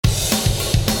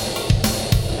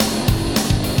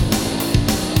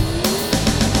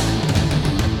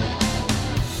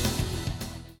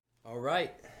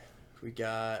We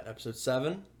got episode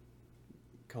 7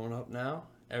 coming up now.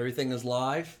 Everything is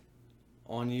live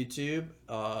on YouTube.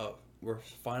 We're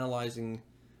finalizing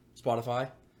Spotify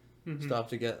stuff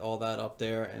to get all that up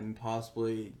there and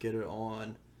possibly get it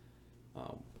on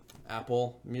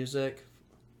Apple Music.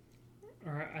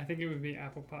 Or I think it would be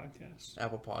Apple Podcasts.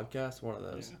 Apple Podcasts, one of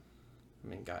those. Yeah. I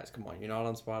mean, guys, come on. You're not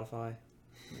on Spotify?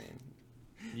 I mean,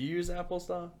 you use Apple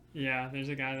stuff? Yeah, there's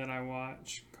a guy that I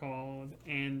watch called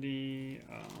Andy.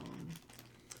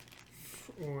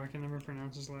 I can never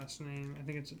pronounce his last name. I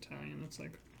think it's Italian. It's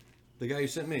like The guy you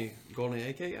sent me, Golden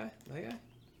AK guy? That guy?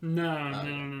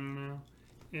 no.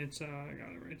 It's I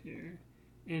got it right here.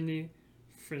 Andy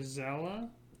Frizella.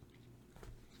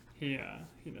 He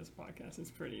does a podcast.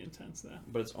 It's pretty intense though.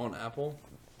 But it's on Apple?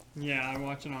 Yeah, I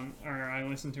watch it I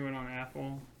listen to it on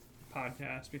Apple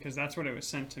Podcast because that's what it was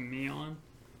sent to me on.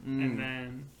 And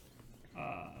then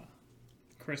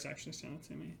Chris actually sent it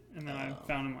to me. And then I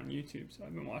found him on YouTube, so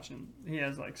I've been watching. He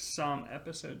has like some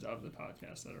episodes of the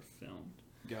podcast that are filmed.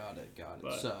 Got it.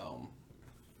 But So,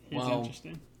 he's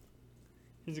interesting.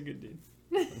 He's a good dude.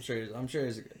 I'm sure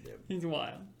he's a good dude. He's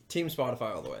wild. Team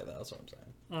Spotify all the way, that's what I'm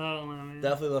saying. I don't know, man.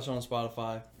 Definitely listen on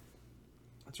Spotify.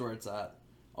 That's where it's at.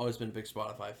 Always been a big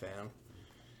Spotify fan.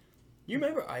 You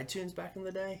remember iTunes back in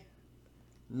the day?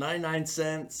 99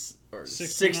 cents or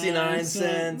 69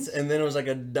 cents, and then it was like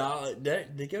 $1.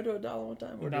 Did it go to $1 one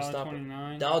time? Or did it stop at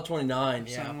 $1.29?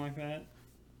 Yeah, something like that.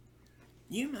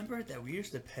 You remember that we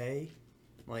used to pay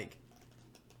like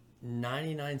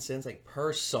 99 cents like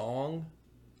per song?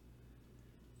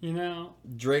 You know,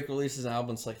 Drake releases an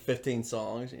album, it's like 15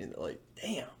 songs, and you're like,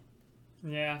 damn.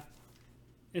 Yeah.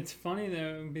 It's funny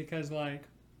though because like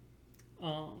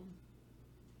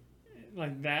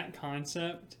that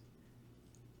concept,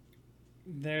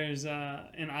 there's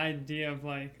an idea of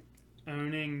like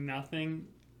owning nothing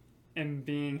and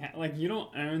being like you don't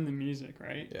own the music,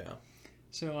 right? Yeah.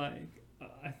 So like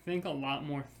I think a lot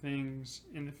more things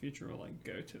in the future will like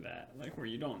go to that, like where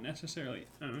you don't necessarily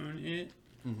own it.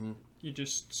 Mm-hmm. You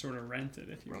just sort of rent it,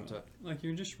 if you will. Like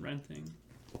you're just renting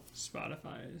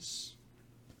Spotify's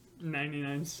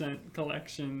 99-cent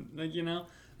collection. Like, you know,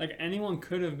 like anyone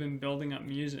could have been building up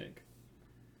music.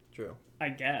 True. I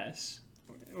guess.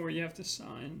 Or you have to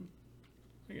sign,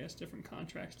 I guess, different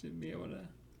contracts to be able to.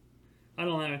 I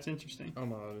don't know. It's interesting. I don't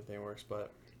know how everything works,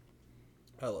 but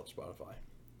I love Spotify.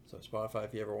 So Spotify,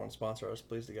 if you ever want to sponsor us,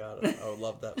 please to God, I would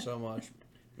love that so much.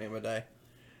 Made my day.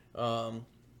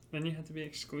 Then you have to be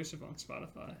exclusive on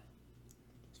Spotify.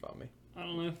 It's not me. I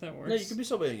don't know if that works. No, you could be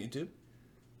somebody on YouTube.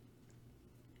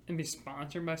 And be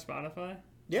sponsored by Spotify?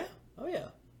 Yeah. Oh, yeah.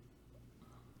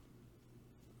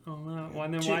 Oh, no. Well,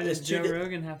 then why does Joe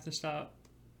Rogan have to stop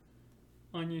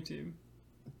on YouTube?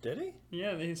 Did he?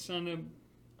 Yeah, they signed a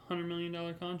 $100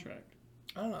 million contract.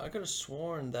 I don't know. I could have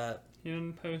sworn that... He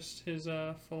didn't post his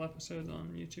full episodes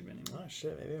on YouTube anymore. Oh,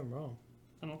 shit. Maybe I'm wrong.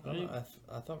 I don't think.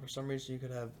 I thought for some reason you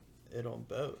could have it on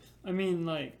both. I mean,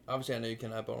 like... Obviously, I know you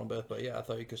can have it on both, but yeah, I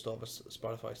thought you could still have a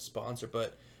Spotify sponsor.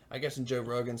 But I guess in Joe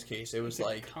Rogan's case, it was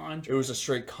like... It was a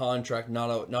straight contract, not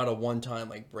a one-time,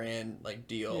 like, brand, like,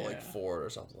 deal, like, Ford or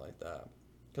something like that.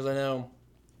 Because I know...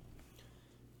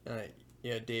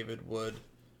 David would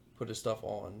put his stuff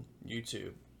on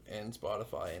YouTube and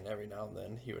Spotify, and every now and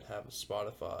then he would have a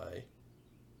Spotify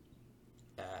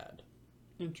ad.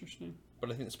 Interesting.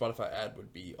 But I think the Spotify ad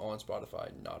would be on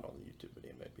Spotify, not on the YouTube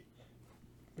video, maybe.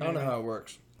 I don't know how it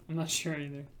works. I'm not sure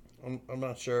either. I'm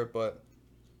not sure, but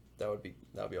that would be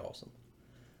awesome. It'd be awesome.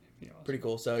 Pretty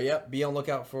cool. So, yeah, be on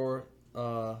lookout for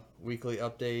weekly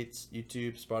updates,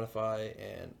 YouTube, Spotify,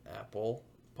 and Apple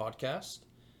Podcast.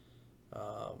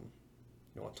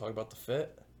 You want to talk about the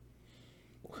fit?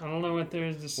 I don't know what there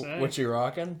is to say. What you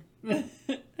rocking?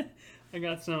 I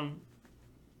got some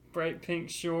bright pink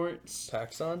shorts.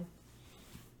 PacSun?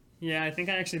 Yeah, I think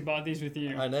I actually bought these with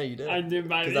you. I know you did. I did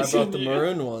buy these. Because I brought the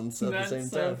maroon ones at That's the same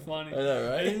so time. funny. I know,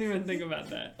 right? I didn't even think about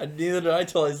that. Neither did I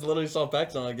till I literally saw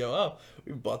PacSun. I go, oh,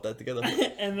 we bought that together.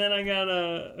 And then I got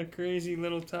a crazy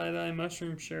little tie-dye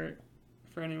mushroom shirt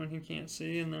for anyone who can't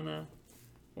see. And then,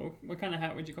 what kind of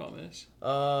hat would you call this?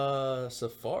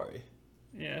 Safari.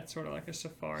 Yeah, it's sort of like a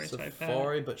safari type hat.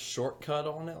 Safari, but shortcut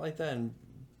on it like that and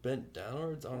bent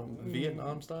downwards on a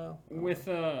Vietnam style. With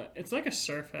it's like a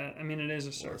surf hat. I mean, it is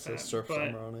a surf hat. It says surf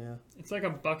somewhere on it, yeah. It's like a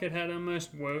bucket hat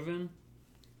almost, woven.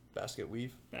 Basket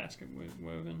weave.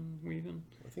 Weaving.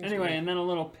 Anyway, and then a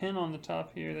little pin on the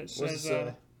top here that says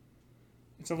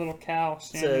it's a little cow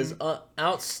standing. It says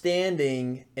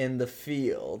outstanding in the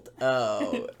field.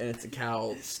 Oh, and it's a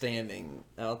cow standing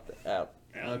out.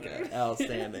 Okay,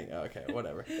 outstanding. Okay,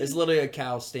 whatever. It's literally a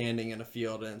cow standing in a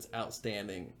field, and it's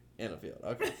outstanding In a field.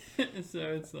 Okay. So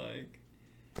it's like,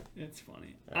 it's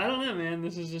funny. I don't know, man.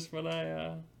 This is just what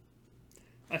I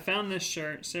found this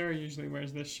shirt. Sarah usually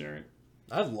wears this shirt.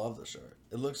 I love the shirt.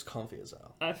 It looks comfy as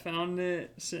hell. I found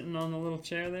it sitting on the little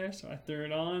chair there, so I threw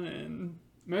it on. And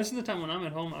most of the time when I'm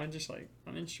at home,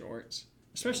 I'm in shorts.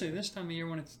 Especially this time of year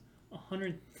when it's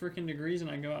 100 freaking degrees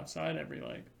and I go outside every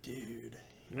dude,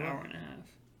 hour and a half.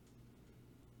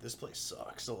 This place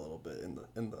sucks a little bit in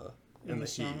the heat.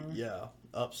 Summer? Yeah,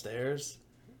 upstairs.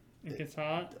 It gets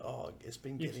hot. Oh, it's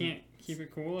been You getting. can't keep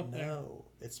it cool up there. No,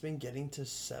 it's been getting to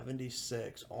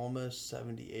 76, almost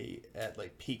 78 at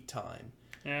like peak time.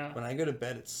 Yeah. When I go to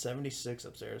bed, it's 76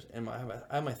 upstairs, and I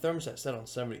have my thermostat set on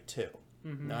 72.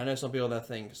 Mm-hmm. Now I know some people that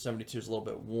think 72 is a little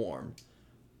bit warm,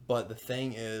 but the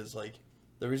thing is, like,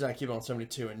 the reason I keep it on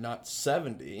 72 and not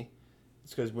 70 is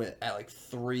because when at like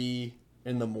 3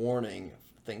 in the morning,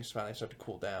 things finally start to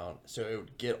cool down, so it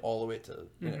would get all the way to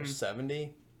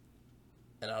 70.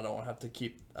 And I don't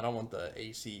want the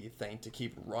AC thing to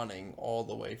keep running all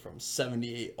the way from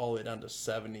 78 all the way down to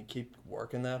 70, keep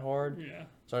working that hard. Yeah.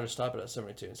 So I just stop it at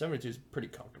 72. And 72 is pretty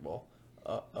comfortable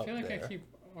I feel like there. I keep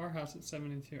our house at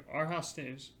 72. Our house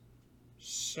stays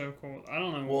so cold. I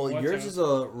don't know. Well, yours is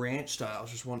a ranch style.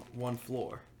 It's just one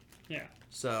floor. Yeah.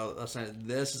 So that's saying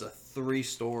this is a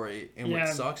 3-story. And what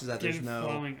sucks is that there's no...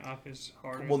 flowing up is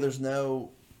harder. Well, there's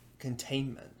no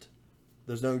containment.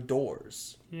 There's no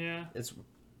doors. Yeah. It's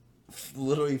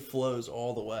literally flows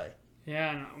all the way.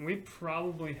 Yeah, and we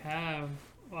probably have.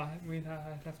 Well,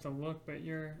 I'd have to look, but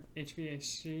your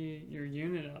HVAC, your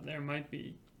unit out there might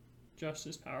be just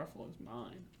as powerful as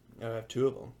mine. I have 2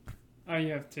 of them. Oh,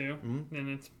 you have 2? Mm-hmm. Then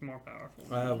it's more powerful.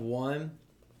 I have one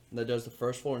that does the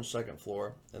 1st floor and 2nd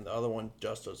floor, and the other one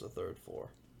just does the 3rd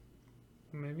floor.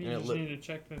 Maybe you just need to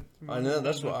check the... I know,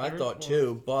 that's what I thought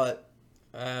too, but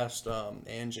I asked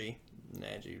Angie,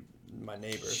 my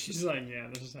neighbor. She's like, yeah,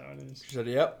 this is how it is. She said,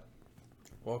 yep,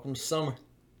 welcome to summer.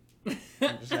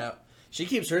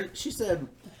 She said,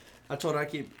 I told her I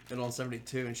keep it on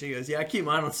 72, and she goes, yeah, I keep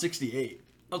mine on 68.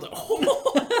 I was like,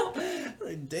 oh,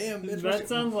 like, damn, bitch. That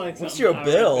sounds like what's something your I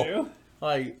bill? would do.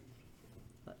 Like,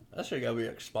 that shit gotta be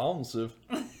expensive.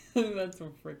 That's a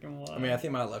freaking lot. I mean, I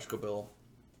think my electrical bill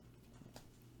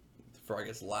for, I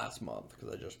guess, last month,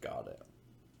 because I just got it,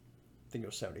 I think it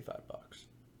was $75.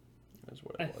 Is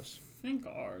what it was. I think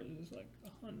ours is like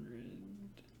 100.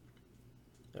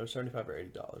 It was $75 or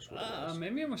 $80.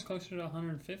 Maybe it was closer to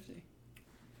 150.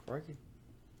 Crikey.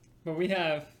 But we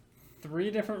have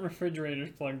 3 different refrigerators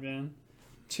plugged in,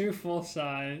 2 full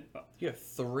size. You have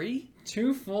 3?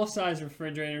 2 full size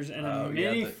refrigeraters and a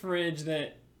mini fridge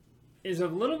that is a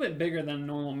little bit bigger than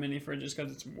normal mini fridges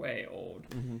because it's way old,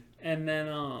 and then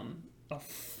a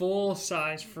full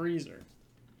size freezer.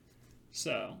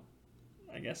 So,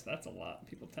 I guess that's a lot.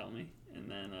 People tell me, and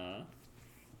then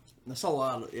that's a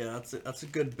lot. That's a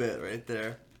good bit right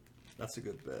there. That's a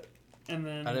good bit. And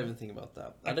then I didn't even think about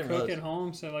that. I cook at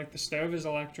home, so like the stove is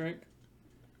electric.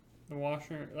 The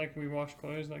washer, like we wash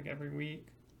clothes like every week.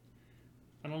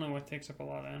 I don't know what takes up a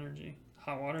lot of energy.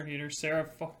 Hot water heater. Sarah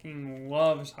fucking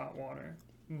loves hot water,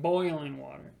 boiling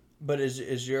water. But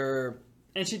is your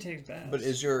and she takes baths. But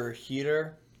is your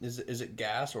heater is it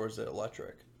gas or is it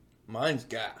electric? Mine's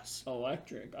gas.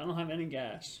 Electric. I don't have any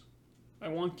gas. I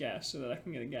want gas so that I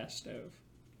can get a gas stove.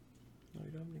 No,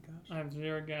 you don't have any gas? I have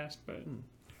 0 gas, but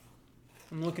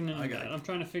I'm looking into that. I'm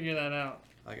trying to figure that out.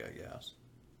 I got gas.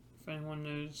 If anyone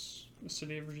knows the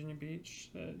city of Virginia Beach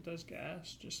that does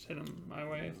gas, just hit them my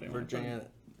way if they want to.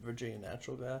 Virginia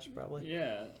Natural Gas, probably?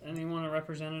 Yeah. Anyone a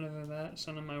representative of that,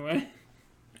 send them my way.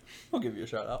 I'll give you a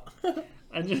shout out.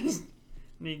 I just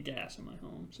need gas in my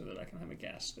home so that I can have a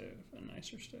gas stove, a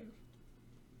nicer stove.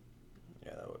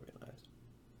 Yeah, that would be nice.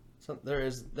 So there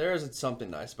is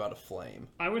something nice about a flame.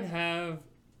 I would have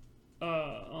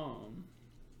What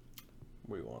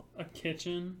do you want? a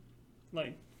kitchen,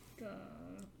 like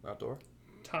Outdoor?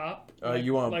 top.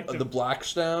 You want like the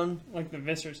Blackstone? Like the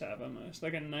Vissers have almost.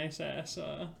 Like a nice ass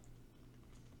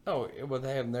Oh, what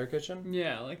they have in their kitchen?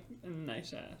 yeah, like a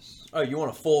nice ass. Oh, you want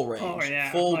a full range? Oh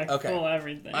yeah, full. like Okay. full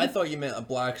everything. I thought you meant a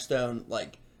Blackstone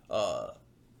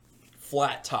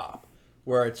flat top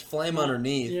where it's flame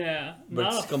underneath. Yeah, but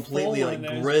not it's a completely full like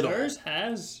one. griddle. Theirs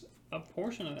has a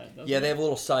portion of that. Doesn't Yeah, it? they have a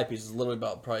little side piece. It's literally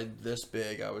about probably this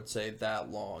big. I would say that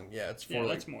long. Yeah, it's for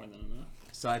that's more than enough.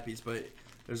 side piece. But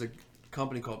there's a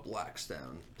company called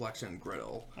Blackstone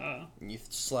Griddle. Oh. And you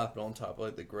slap it on top of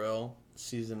like the grill,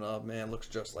 season it up. Man, it looks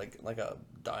just like a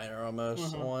diner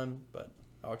almost one. But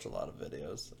I watch a lot of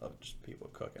videos of just people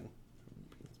cooking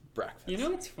breakfast. You know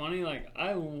what's funny? Like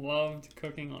I loved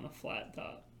cooking on a flat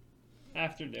top.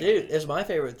 after doing Dude, it. it's my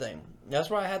favorite thing. That's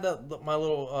why I had my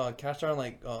little cast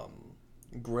iron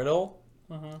griddle.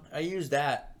 I used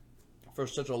that for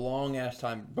such a long ass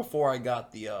time before I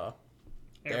got the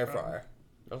air fryer.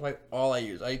 That's like all I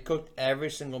used. I cooked every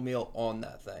single meal on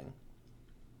that thing.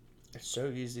 It's so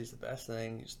easy. It's the best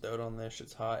thing. You just throw it on there.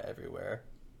 Shit's hot everywhere.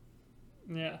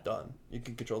 Yeah. Done. You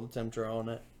can control the temperature on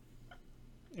it.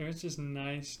 It was just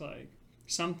nice. Like,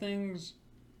 some things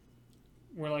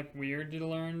were like weird to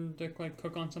learn to like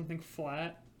cook on something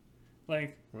flat.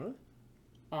 Like, Really?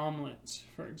 Omelets,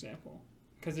 for example.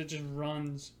 Because it just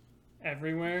runs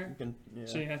everywhere.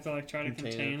 So you have to like try to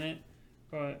contain it.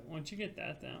 But once you get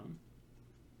that down,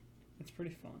 it's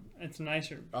pretty fun. It's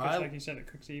nicer because, like you said, it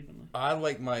cooks evenly. I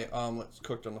like my omelets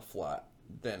cooked on a flat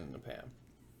than in the pan.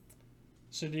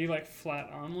 So do you like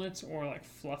flat omelets or like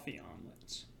fluffy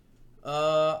omelets?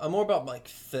 I'm more about like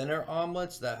thinner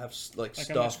omelets that have like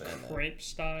stuff in it. Crepe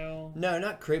style? No,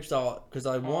 not crepe style, because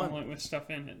I want omelet with stuff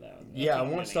in it though. Yeah, I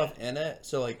want stuff in it.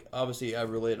 So like obviously I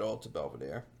relate it all to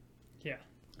Belvedere. Yeah.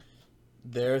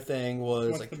 Their thing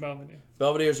was What's the Belvedere?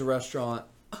 Belvedere's a restaurant.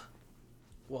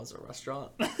 Was a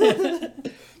restaurant.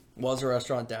 Was a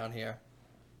restaurant down here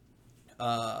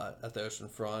at the ocean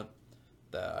front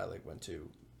that I like went to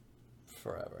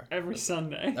forever. Every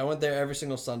Sunday. I went there every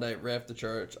single Sunday right after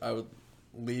church. I would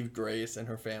leave Grace and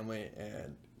her family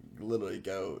and literally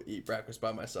go eat breakfast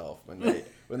by myself when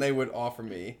they would offer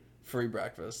me free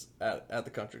breakfast at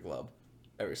the country club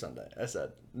every Sunday. I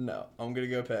said, no, I'm gonna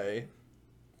go pay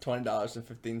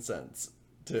 $20.15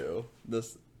 to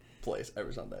this place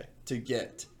every Sunday to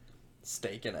get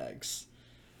steak and eggs,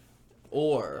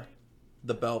 or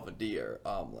the Belvedere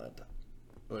omelet,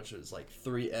 which is like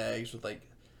 3 eggs with like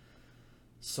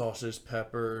sausage,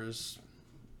 peppers,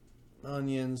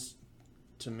 onions,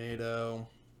 tomato,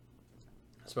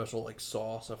 special like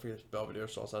sauce. I forget Belvedere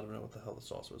sauce. I don't know what the hell the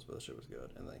sauce was, but the shit was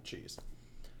good, and like cheese.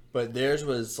 But theirs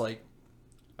was like,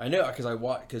 I know because I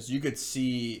watched, because you could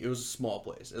see it was a small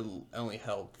place. It only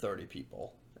held 30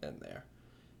 people in there.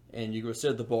 And you could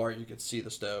sit at the bar, you could see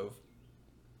the stove.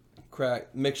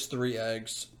 Mix 3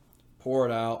 eggs, pour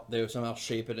it out. They would somehow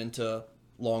shape it into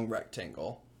long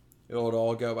rectangle. It would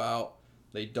all go out.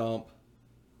 They dump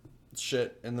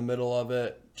shit in the middle of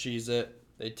it, cheese it.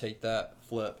 They take that,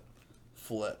 flip,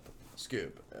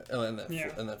 scoop, and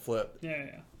then flip.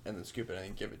 Yeah. And then scoop it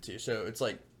and give it to you. So it's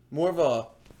like more of a,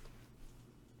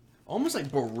 almost like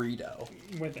burrito.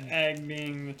 With the egg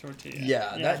being the tortilla.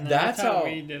 Yeah, that's how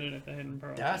we did it at the Hidden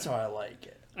Pearl. That's how I like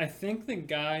it. I think the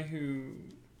guy who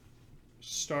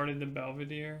started the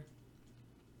Belvedere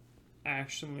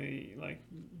actually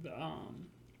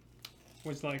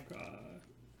was like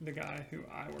the guy who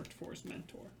I worked for as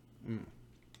mentor.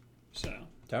 So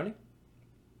Tony?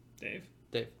 Dave.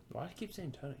 Why do I keep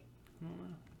saying Tony? I don't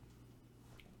know.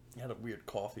 You had a weird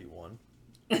coffee one.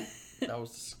 That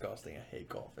was disgusting. I hate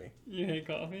coffee. You hate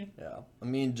coffee? Yeah.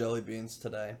 I'm eating jelly beans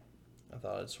today. I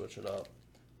thought I'd switch it up.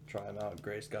 Try them out.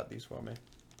 Grace got these for me.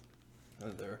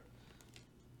 And they're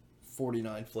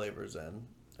 49 flavors in.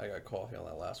 I got coffee on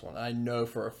that last one. I know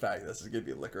for a fact this is going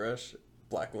to be licorice.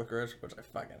 Black licorice, which I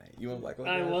fucking hate. You want black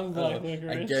licorice? I love black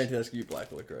licorice. I guarantee that's going to be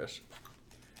black licorice.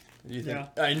 You think?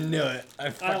 Yeah. I knew it. I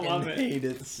fucking love it. hate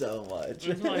it so much.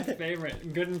 It's my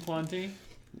favorite. Good and Plenty.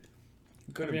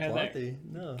 Good and Plenty?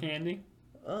 No. Candy?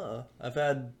 I've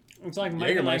had... It's like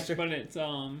Mike Mike's, but it's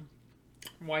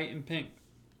white and pink.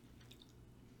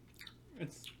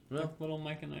 It's like little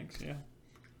Mike and Ike's, yeah.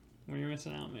 Well, you're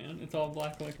missing out, man. It's all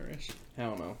black licorice.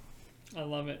 Hell no. I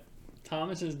love it.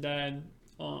 Thomas's dad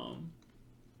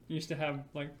used to have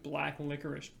like black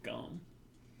licorice gum.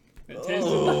 It tasted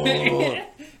like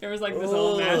it was like this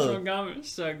all natural gum. It was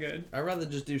so good. I'd rather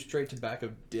just do straight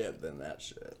tobacco dip than that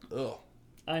shit. Ugh.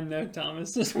 I know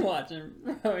Thomas is watching.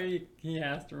 He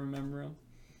has to remember him.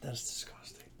 That's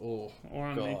disgusting. Oh, or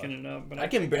I'm making it up. But I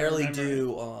can barely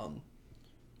do.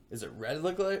 Is it red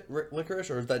licorice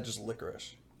or is that just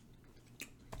licorice?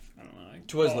 I don't know.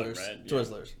 Twizzlers. Red, yeah.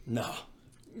 Twizzlers. No.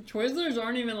 Twizzlers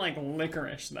aren't even like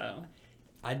licorice though.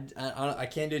 I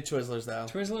can't do Twizzlers though.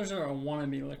 Twizzlers are a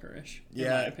wannabe licorice, in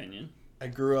my opinion. I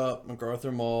grew up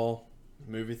MacArthur Mall,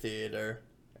 movie theater.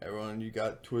 Everyone, you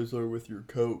got Twizzler with your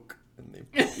Coke, and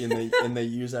they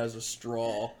use that as a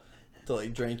straw to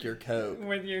like drink your Coke.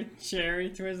 With your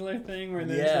cherry Twizzler thing, where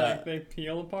they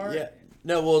peel apart. Yeah.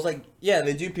 No, well, it's like,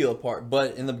 they do peel apart,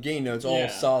 but in the beginning, it's all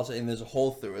salsa, and there's a hole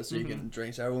through it, so you can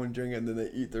drink. So everyone drink it, and then they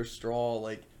eat their straw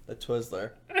like a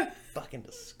Twizzler. Fucking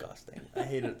disgusting. I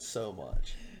hate it so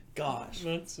much. Gosh.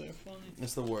 That's so funny.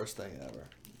 It's the worst thing ever.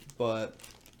 But,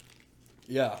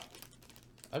 yeah.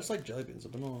 I just like jelly beans.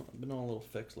 I've been on a little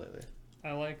fix lately.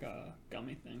 I like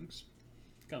gummy things.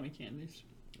 gummy candies.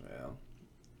 Yeah.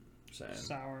 Same.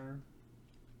 Sour,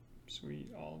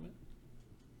 sweet, all of it.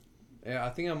 Yeah, I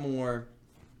think I'm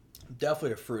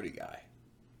definitely a fruity guy.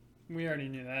 We already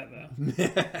knew that,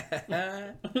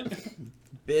 though.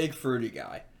 Big fruity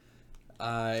guy.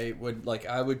 I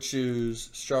would choose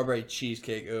strawberry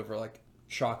cheesecake over like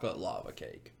chocolate lava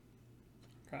cake.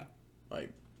 Okay.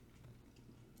 Like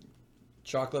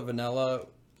chocolate vanilla,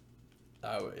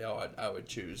 I would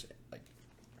choose like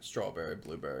strawberry,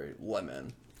 blueberry,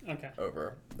 lemon. Okay.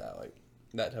 Over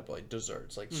that type of like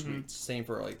desserts, like sweets. Same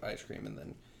for like ice cream, and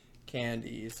then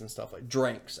candies and stuff like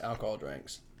drinks, alcohol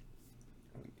drinks.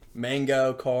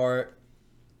 Mango cart.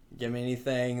 Give me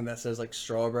anything that says like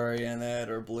strawberry in it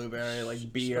or blueberry,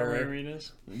 like beer.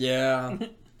 Strawberries. Yeah.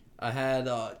 I had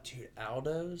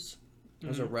Aldo's. It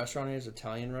was a restaurant here, it's an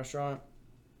Italian restaurant.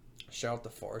 Shout out to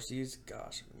Farsi's.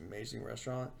 Gosh, amazing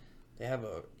restaurant. They have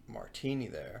a martini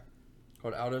there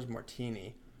called Aldo's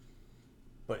Martini.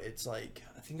 But it's like,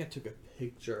 I think I took a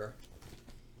picture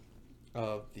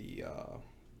of the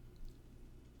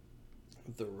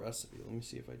recipe. Let me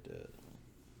see if I did.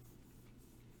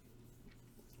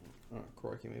 Oh,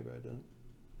 crikey, maybe I didn't.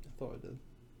 I thought I did.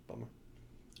 Bummer.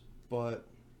 But,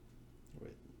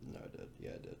 wait, no I did.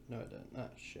 Yeah, I did. No I didn't. Ah,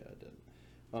 shit, I didn't.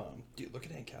 Dude, look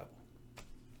at Aunt Cabell.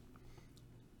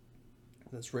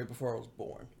 That's right before I was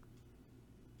born.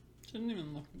 Shouldn't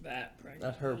even look that pregnant.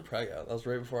 That's her pregnant. That was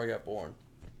right before I got born.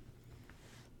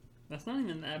 That's not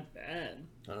even that bad.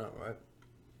 I know, right?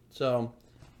 So,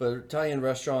 but Italian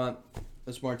restaurant,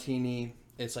 this martini,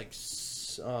 it's like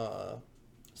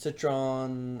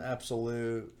citron,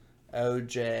 absolute,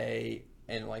 OJ,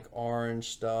 and like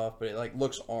orange stuff, but it like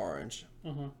looks orange.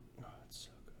 Oh, it's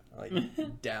so good. I like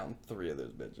down 3 of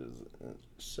those bitches. It's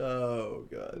so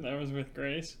good. That was with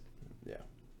Grace? Yeah.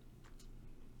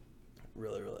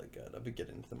 Really, really good. I'll be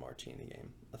getting into the martini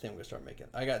game. I think I'm going to start making.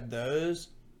 I got those,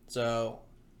 so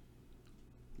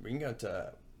we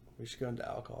should go into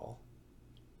alcohol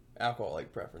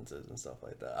like preferences and stuff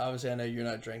like that. Obviously, I know you're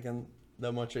not drinking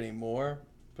that much anymore,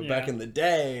 but back in the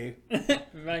day, we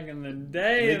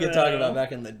can talk about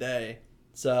back in the day.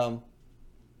 So,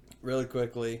 really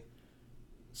quickly,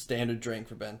 standard drink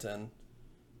for Benton.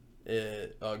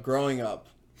 Growing up,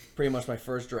 pretty much my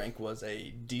first drink was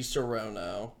a Di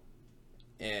Serono,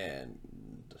 and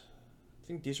I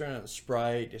think Di Serono and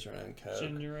Sprite, Di Serono and Coke.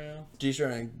 Ginger ale. Di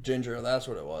Serono and ginger ale, that's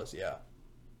what it was, yeah.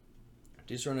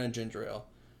 Di Serono and ginger ale,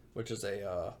 which is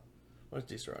what is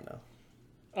Di Serono?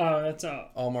 Oh, that's a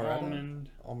Amaretto? almond.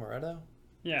 Amaretto?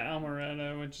 Yeah,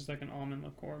 amaretto, which is like an almond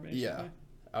liqueur, basically. Yeah,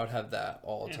 I would have that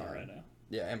all the time. Amaretto.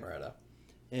 Yeah, amaretto.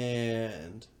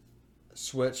 And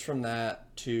switched from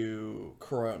that to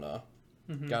Corona.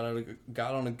 Got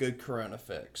on a good Corona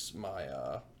fix my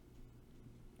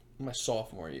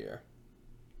sophomore year.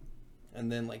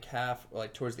 And then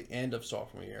towards the end of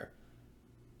sophomore year,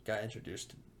 got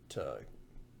introduced to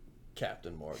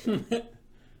Captain Morgan.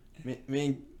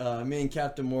 me and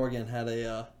Captain Morgan had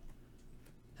a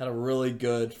really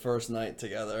good first night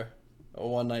together. A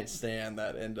one night stand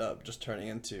that ended up just turning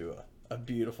into a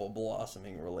beautiful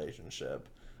blossoming relationship.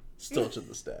 Still to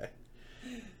this day.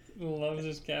 Loves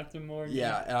his Captain Morgan.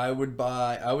 Yeah, and I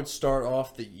would start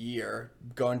off the year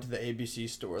going to the ABC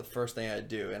store. The first thing I'd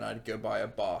do, and I'd go buy a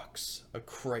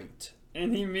crate.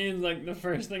 And he means like the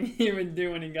first thing he would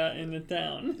do when he got into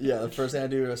town. Yeah, the first thing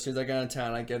I'd do as soon as I got into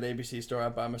town, I'd go to the ABC store.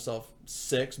 I'd buy myself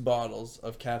 6 bottles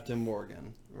of Captain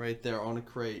Morgan right there on a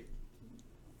crate.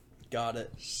 Got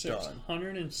it.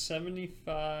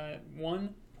 675,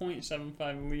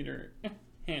 1.75 liter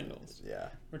handles. Yeah.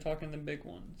 We're talking the big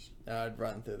ones. I'd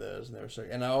run through those, and they were so.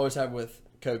 And I always have with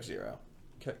Coke Zero.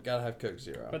 Gotta have Coke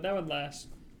Zero. But that would last,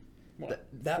 what,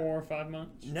 4 or 5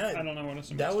 months? No. I don't know what a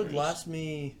semester That would is. last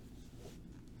me...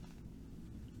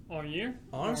 All year?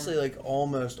 Honestly, like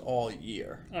almost all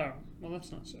year. Oh, well,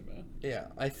 that's not so bad. Yeah,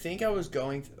 I think I was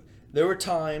going through... There were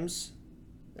times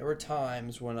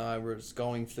when I was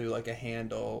going through like a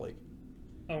handle, like...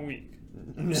 A week.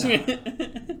 No.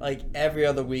 Like every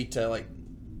other week to like...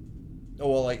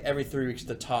 Well, like every 3 weeks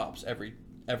to tops, every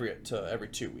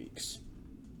 2 weeks.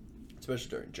 Especially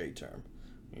during J term.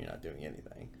 You're not doing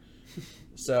anything.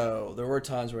 So there were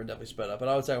times where it definitely sped up. But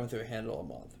I would say I went through a handle a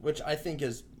month, which I think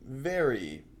is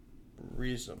very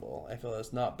reasonable. I feel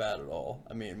that's not bad at all.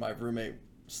 I mean, my roommate,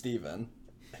 Steven.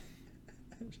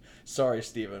 Sorry,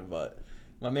 Steven, but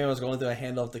my man was going through a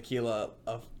handle of tequila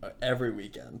every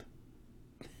weekend.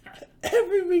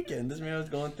 Every weekend. This man was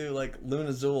going through like Luna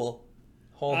Azul.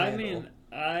 I mean,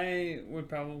 I would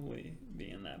probably be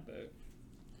in that boat.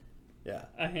 Yeah.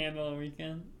 A handle a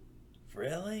weekend.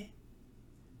 Really?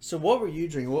 So what were you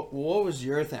drinking? What was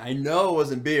your thing? I know it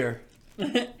wasn't beer.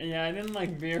 Yeah, I didn't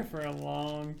like beer for a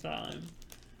long time.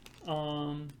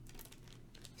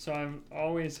 So I've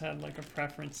always had like a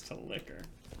preference to liquor.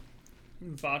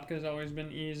 Vodka's always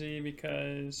been easy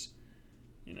because,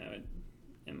 you know, it,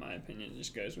 in my opinion, it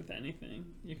just goes with anything.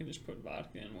 You can just put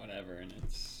vodka in whatever, and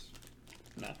it's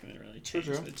not going to really change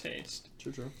the taste.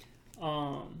 True.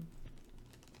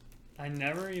 I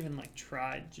never even like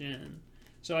tried gin.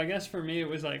 So I guess for me it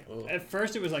was like, at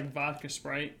first it was like vodka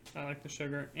Sprite. I like the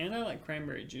sugar, and I like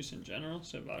cranberry juice in general.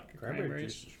 So vodka Cranberry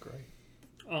juice is great.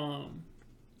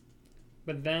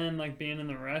 But then like being in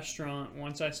the restaurant,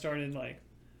 once I started like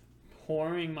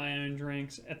pouring my own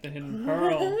drinks at the Hidden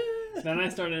Pearl, then I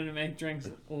started to make drinks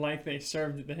like they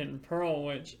served at the Hidden Pearl,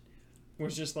 which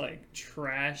was just like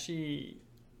trashy,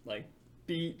 like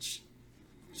beach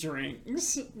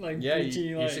drinks. Like beachy,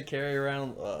 you should carry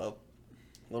around a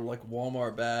little like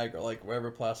Walmart bag or like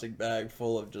whatever plastic bag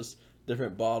full of just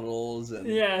different bottles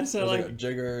and so like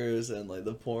jiggers and like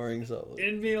the pouring stuff.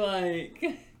 It'd be like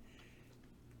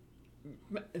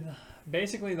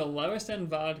basically the lowest end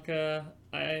vodka.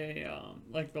 I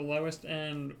like the lowest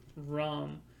end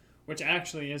rum, which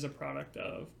actually is a product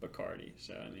of Bacardi.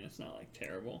 So I mean, it's not like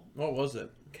terrible. What was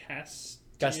it?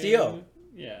 Castillo.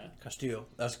 Yeah. Castillo.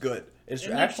 That's good. It's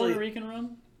Isn't actually Puerto Rican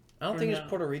rum. I don't think it's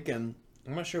Puerto Rican.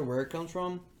 I'm not sure where it comes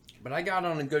from, but I got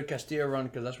on a good Castillo run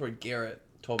because that's where Garrett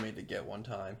told me to get one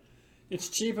time. It's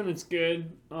cheap and it's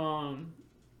good. And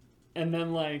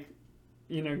then like,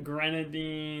 you know,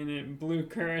 grenadine and blue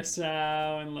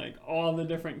curacao and like all the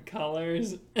different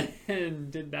colors,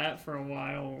 and did that for a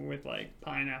while with like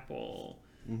pineapple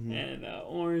and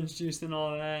orange juice and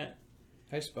all that.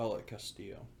 How do you spell it,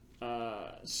 Castillo?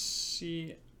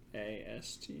 Castillo.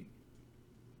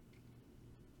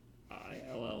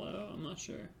 I'm not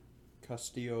sure.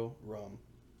 Castillo rum.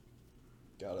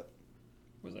 Got it.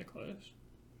 Was I close?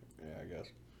 Yeah, I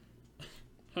guess.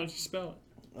 How'd you spell it?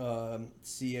 Castillo.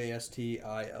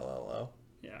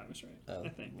 Yeah, I was right. I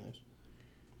think. Nice.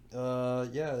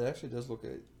 Yeah, it actually does look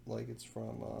like it's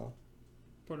from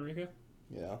Puerto Rico?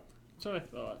 Yeah. That's what I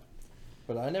thought.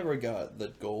 But I never got the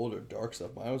gold or dark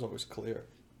stuff. Mine was always clear.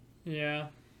 Yeah,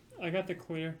 I got the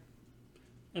clear.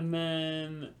 And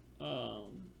then,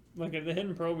 like at the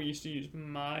Hidden Pearl, we used to use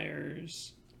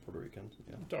Myers. Puerto Rican,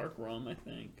 yeah. Dark rum, I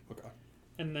think. Okay.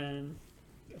 And then,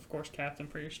 of course, Captain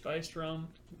for your spiced rum.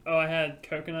 Oh, I had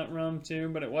coconut rum too,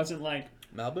 but it wasn't like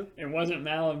Malibu. It wasn't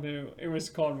Malibu. It was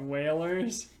called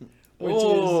Whalers.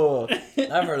 Oh,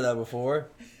 I've heard of that before.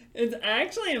 It's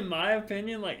actually, in my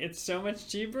opinion, like it's so much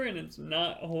cheaper and it's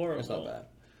not horrible. It's not bad.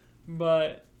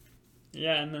 But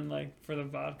yeah, and then like for the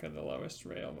vodka, the lowest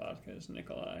rail vodka is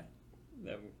Nikolai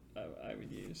that I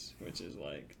would use, which is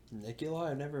like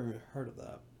Nikolai. I've never heard of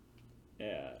that.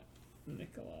 Yeah,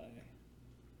 Nikolai.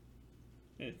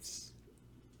 It's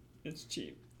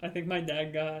cheap. I think my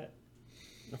dad got.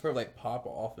 I've heard of like pop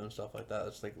off and stuff like that.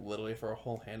 It's like literally for a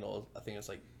whole handle. I think it's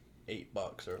like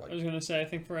 $8 or like. I was gonna say I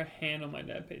think for a handle my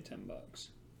dad paid $10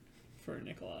 for a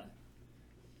Nikolai,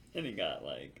 and he got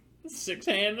like 6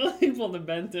 handles. He pulled a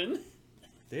Benton.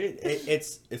 Dude,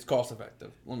 it's cost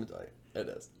effective. Let me tell you, it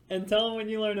is. And tell them when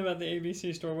you learn about the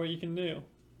ABC store what you can do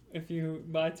if you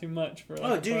buy too much for.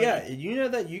 Like, oh, dude, yeah, you know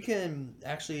that you can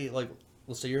actually like.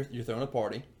 Let's say you're throwing a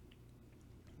party.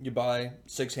 You buy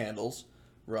 6 handles,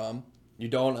 rum. You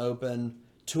don't open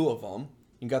 2 of them.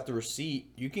 You got the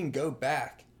receipt. You can go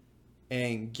back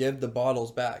and give the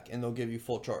bottles back, and they'll give you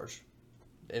full charge.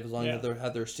 As long as they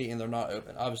have their receipt and they're not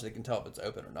open. Obviously, they can tell if it's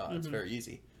open or not. Mm-hmm. It's very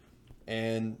easy.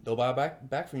 And they'll buy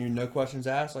back from you. No questions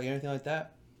asked, like anything like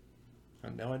that. I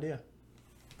have no idea.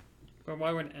 But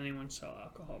why would anyone sell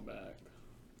alcohol back?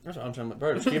 That's what I'm saying.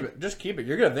 Bro, just keep it. Just keep it.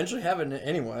 You're going to eventually have it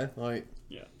anyway. Like,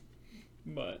 yeah.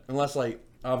 But unless, like,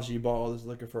 obviously you bought all this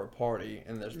liquor for a party,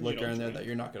 and there's liquor in there that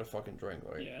you're not going to fucking drink.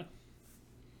 Like. Yeah.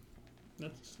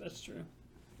 That's true.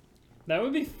 That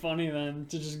would be funny, then,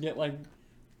 to just get, like,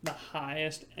 the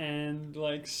highest end,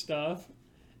 like, stuff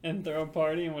and throw a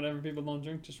party, and whatever people don't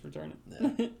drink, just return it.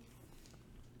 Yeah.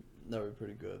 That would be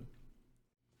pretty good.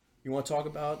 You want to talk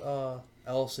about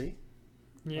LLC?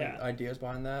 Yeah. Like, ideas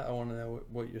behind that? I want to know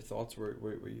what your thoughts were,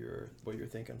 what you're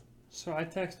thinking. So I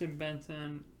texted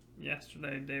Benton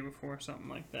yesterday, day before, something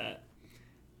like that,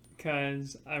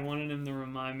 because I wanted him to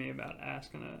remind me about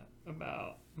asking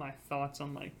about my thoughts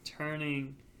on like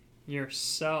turning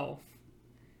yourself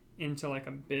into like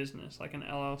a business, like an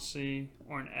LLC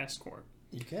or an S Corp.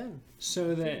 You can.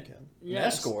 So that you can. Yes. An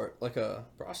escort, like a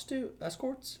prostitute,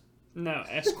 escorts. No,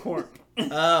 S Corp.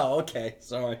 Oh, okay.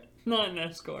 Sorry. Not an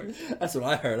escort. That's what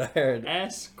I heard. I heard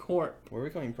S Corp. Were we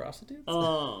calling prostitutes?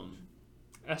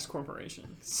 S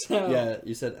corporation. So yeah,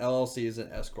 you said LLCs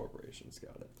and S corporations.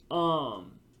 Got it.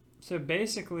 So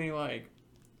basically, like,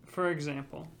 for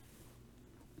example,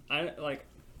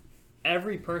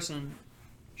 every person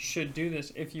should do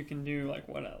this if you can do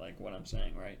what I'm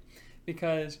saying, right?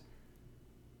 Because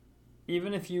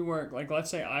even if you work, like,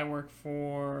 let's say I work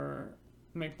for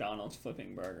McDonald's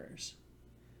flipping burgers.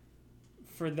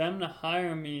 For them to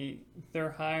hire me,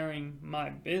 they're hiring my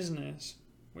business,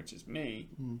 which is me.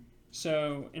 Mm.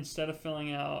 So instead of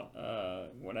filling out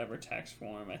whatever tax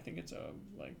form, I think it's a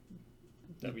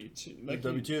W-2. Like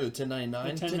W-2, the 1099.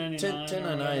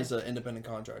 1099 is an independent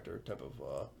contractor type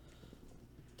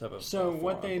of. So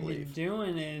what they'd be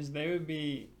doing is they would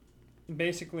be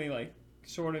basically like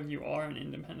sort of you are an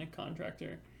independent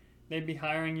contractor. They'd be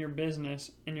hiring your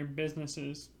business, and your business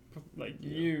is like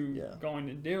going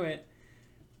to do it.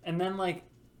 And then, like,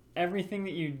 everything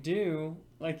that you do,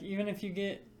 like, even if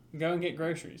you go and get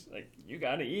groceries, like, you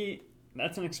got to eat.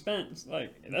 That's an expense.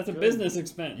 Like, that's a business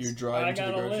expense. You're driving to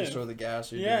the grocery store, the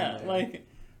gas.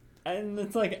 And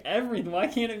it's like everything. Why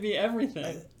can't it be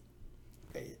everything?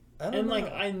 I don't know.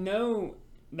 I know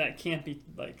that can't be,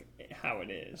 like, how it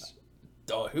is.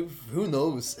 Oh, who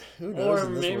knows? Who knows? Or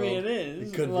in this maybe world? It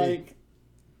is. It could be.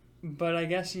 But I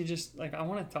guess you just, like, I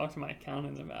want to talk to my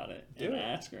accountant about it and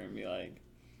ask her and be like,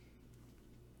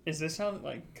 is this how,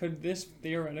 like, could this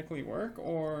theoretically work,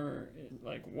 or,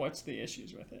 like, what's the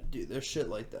issues with it? Dude, there's shit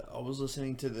like that. I was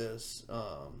listening to this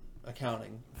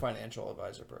accounting financial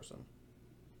advisor person.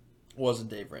 It wasn't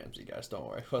Dave Ramsey, guys. Don't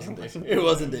worry. It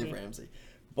wasn't Dave Ramsey.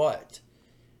 But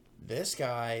this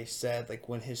guy said, like,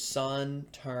 when his son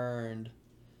turned,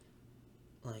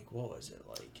 like, what was it,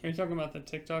 like? Are you talking about the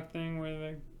TikTok thing where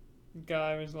the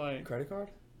guy was like... Credit card?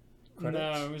 Credits?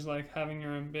 No, it was like having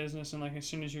your own business, and like as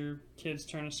soon as your kids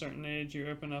turn a certain age, you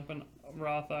open up a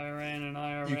Roth IRA and an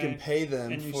IRA. You can pay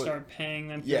them, and you start paying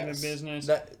them through the business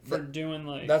for doing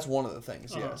like. That's one of the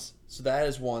things. Yes. So that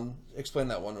is one. Explain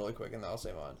that one really quick, and then I'll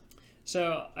say mine.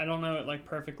 So I don't know it like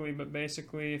perfectly, but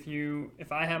basically,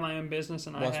 if I have my own business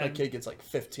and once my kid gets like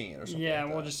 15 or something. Yeah,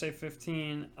 we'll just say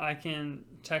 15. I can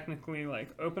technically like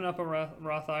open up a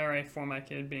Roth IRA for my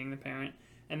kid, being the parent.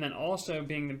 And then also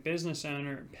being the business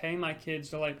owner, pay my kids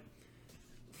to like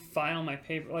file my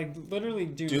paper, like literally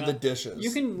do the dishes.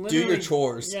 You can literally do your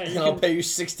chores. Yeah, I'll pay you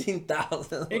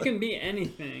 $16,000. It can be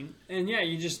anything, and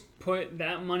you just put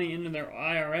that money into their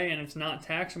IRA, and it's not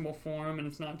taxable for them, and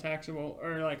it's not taxable,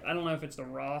 or like I don't know if it's the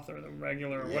Roth or the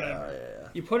regular or whatever. Yeah.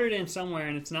 You put it in somewhere,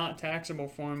 and it's not taxable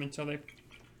for them until they,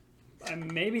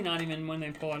 maybe not even when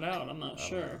they pull it out. I'm not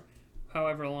sure.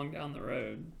 However long down the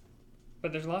road.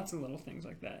 But there's lots of little things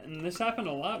like that. And this happened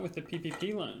a lot with the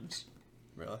PPP loans.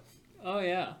 Really? Oh,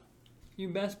 yeah. You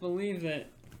best believe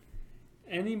that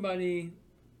anybody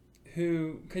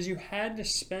because you had to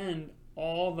spend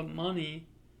all the money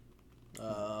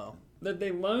that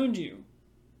they loaned you.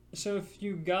 So if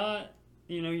you got,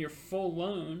 your full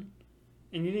loan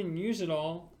and you didn't use it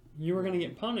all, you were going to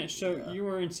get punished. So you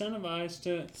were incentivized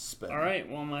to spend. All right,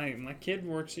 well, my kid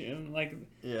works here. And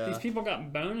these people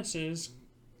got bonuses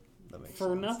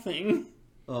for nothing.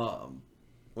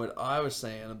 What I was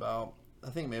saying about, I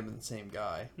think maybe the same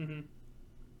guy,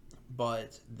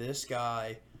 but this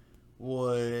guy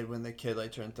would, when the kid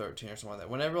like turned 13 or something like that,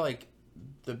 whenever like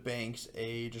the bank's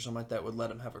age or something like that would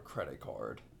let him have a credit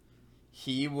card,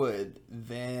 he would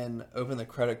then open the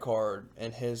credit card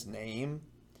in his name,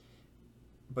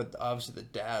 but obviously the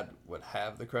dad would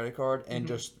have the credit card and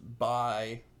just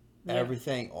buy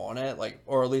everything on it, like,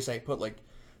 or at least like put like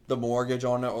the mortgage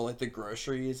on it or like the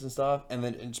groceries and stuff, and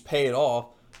then just pay it off.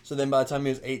 So then by the time he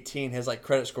was 18, his like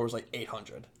credit score was like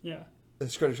 800. Yeah.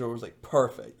 His credit score was like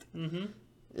perfect.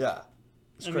 Yeah.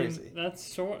 It's crazy. Mean,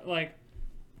 that's sort like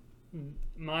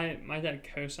my dad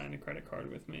co-signed a credit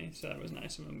card with me, so that was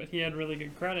nice of him. But he had really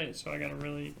good credit, so I got a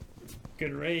really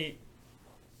good rate.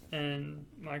 And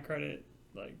my credit,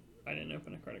 like, I didn't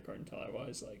open a credit card until I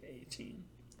was like 18.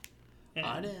 And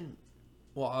I didn't.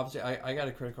 Well, obviously, I got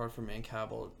a credit card from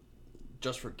Mancabel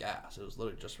just for gas. It was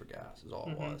literally just for gas is all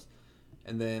it was.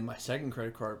 And then my second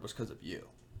credit card was because of you.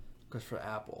 Because for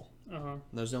Apple. And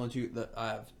there's only two that I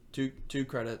have two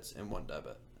credits and one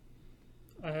debit.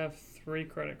 I have 3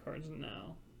 credit cards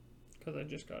now. Because I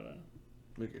just got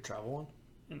a travel one?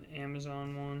 An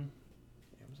Amazon one.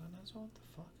 Amazon has one? What the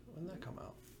fuck? When did that come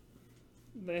out?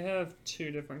 They have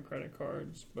 2 different credit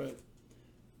cards, but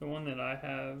the one that I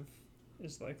have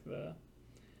is like the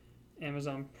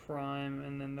Amazon Prime,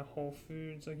 and then the Whole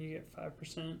Foods, like you get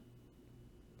 5%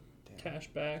 cash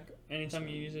back anytime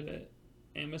you use it at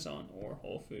Amazon or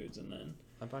Whole Foods, and then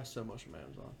I buy so much from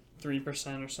Amazon.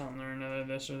 3% or something or another,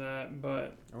 this or that.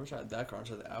 But I wish I had that card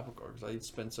instead of the Apple card because I'd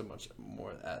spend so much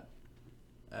more at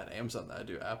Amazon than I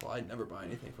do Apple. I'd never buy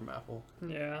anything from Apple.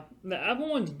 Yeah, the Apple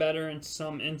one's better in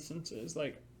some instances.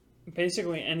 Like,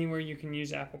 basically anywhere you can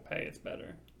use Apple Pay, it's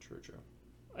better. True.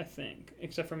 I think,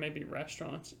 except for maybe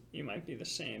restaurants, you might be the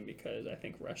same because I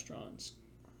think restaurants,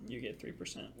 you get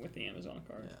 3% with the Amazon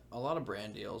card. Yeah, a lot of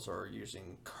brand deals are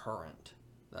using Current.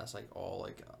 That's like all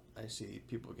like I see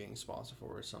people getting sponsored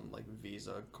for some like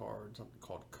Visa card, something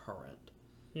called Current.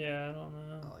 Yeah, I don't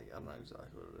know. I don't know exactly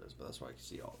what it is, but that's what I can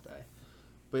see all day.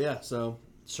 But yeah, so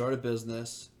start a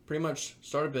business. Pretty much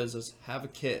start a business, have a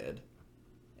kid,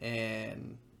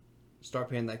 and start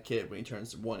paying that kid when he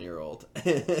turns 1 year old.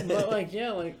 But like,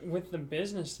 yeah, like with the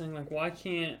business thing, like why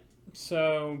can't,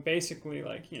 so basically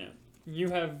like, you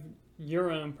have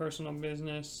your own personal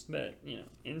business that,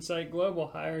 Insight Global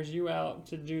hires you out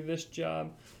to do this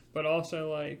job, but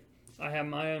also like I have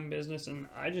my own business and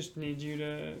I just need you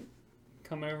to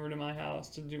come over to my house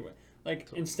to do it. Like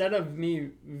instead of me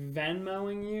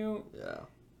Venmoing you,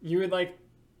 you would like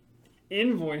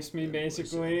invoice me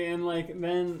basically, and like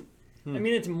then I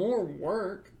mean it's more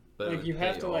work. But like you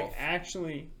have to like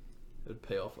actually. It'd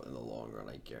pay off in the long run,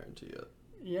 I guarantee it.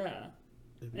 Yeah,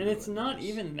 and it's not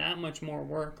even that much more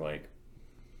work. Like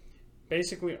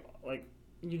basically, like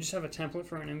you just have a template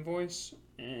for an invoice,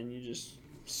 and you just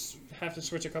have to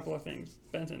switch a couple of things.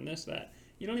 Benton, this, that.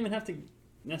 You don't even have to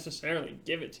necessarily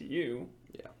give it to you.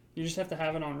 Yeah. You just have to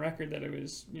have it on record that it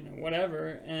was,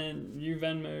 whatever, and you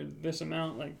Venmoed this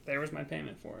amount, like, there was my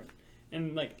payment for it.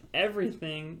 And, like,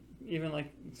 everything, even,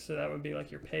 like, so that would be,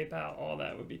 like, your PayPal, all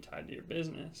that would be tied to your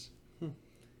business.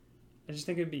 I just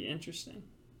think it'd be interesting.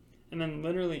 And then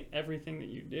literally everything that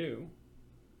you do,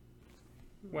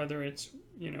 whether it's,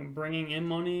 bringing in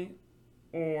money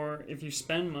or if you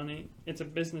spend money, it's a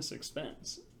business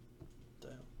expense.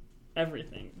 Damn.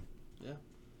 Everything. Yeah.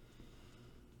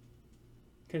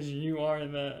 Because you are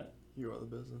the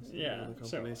business. Yeah.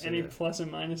 So any plus and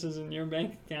minuses in your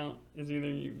bank account is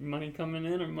either money coming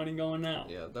in or money going out.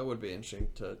 Yeah, that would be interesting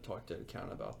to talk to an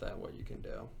accountant about that and what you can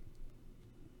do.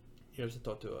 You have to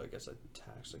talk to, I guess, a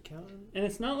tax accountant. And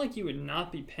it's not like you would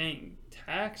not be paying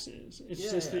taxes. It's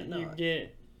just that you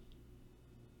get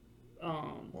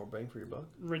more bang for your buck.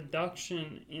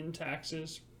 Reduction in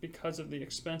taxes because of the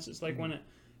expenses. Like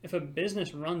if a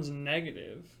business runs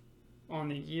negative on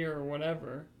the year or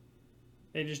whatever,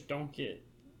 they just don't get,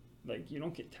 like, you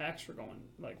don't get taxed for going,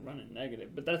 like, running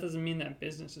negative. But that doesn't mean that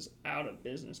business is out of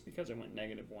business because it went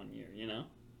negative 1 year,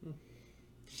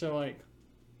 So, like,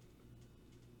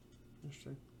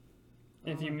 interesting.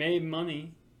 If you made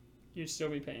money, you'd still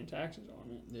be paying taxes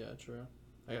on it. Yeah, true.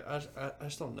 I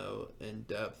just don't know in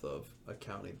depth of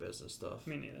accounting business stuff.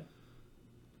 Me neither.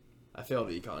 I failed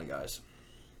econ, guys.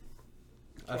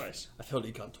 Twice. I failed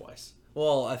econ twice.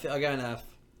 Well, I got an F.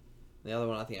 The other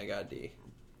one, I think I got a D.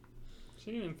 So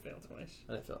you didn't fail twice.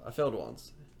 I didn't fail. I failed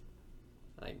once.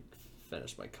 I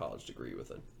finished my college degree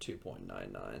with a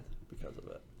 2.99 because of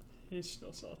it. He's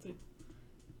still salty.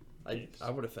 I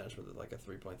would have finished with it like a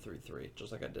 3.33,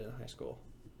 just like I did in high school.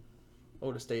 I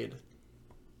would have stayed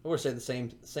the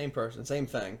same person, same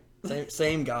thing,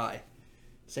 same guy,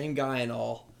 and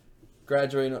all.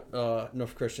 Graduated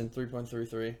North Christian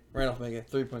 3.33. Ran off Megan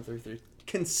 3.33.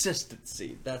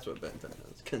 Consistency. That's what Benton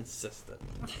is. Consistent.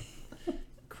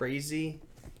 Crazy.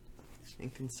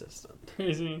 Inconsistent.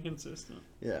 Crazy inconsistent.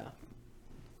 Yeah.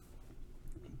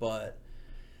 But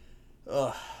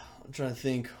I'm trying to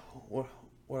think what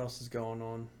else is going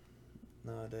on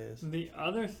nowadays. The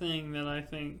other thing that I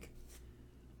think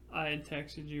I had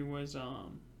texted you was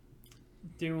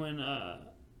doing a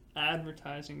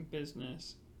advertising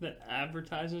business that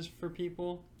advertises for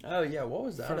people. Oh yeah, what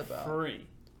was that about? For free.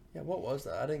 Yeah, what was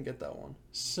that? I didn't get that one.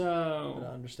 So I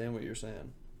don't understand what you're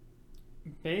saying.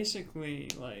 Basically,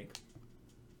 like,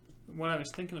 what I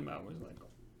was thinking about was like,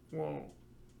 well,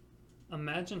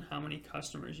 imagine how many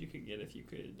customers you could get if you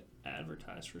could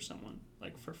advertise for someone,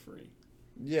 like, for free.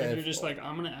 Yeah. If you're just like,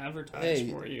 I'm going to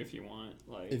advertise for you if you want.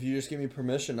 Like, if you just give me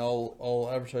permission, I'll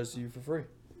advertise to you for free.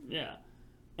 Yeah.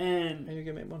 And you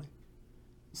can make money.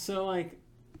 So, like...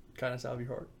 Kindness out of your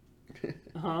heart.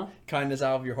 Huh? Kindness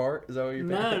out of your heart? Is that what you're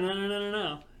saying?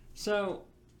 No. So,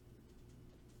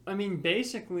 I mean,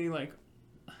 basically, like,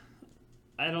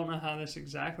 I don't know how this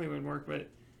exactly would work, but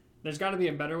there's got to be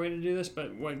a better way to do this.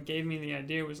 But what gave me the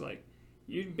idea was, like,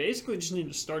 you basically just need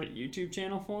to start a YouTube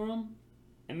channel for them,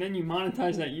 and then you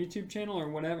monetize that YouTube channel or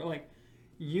whatever. Like,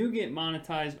 you get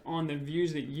monetized on the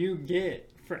views that you get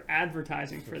for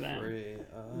advertising for them. Free.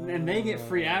 And they get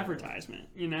free advertisement.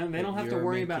 They don't have to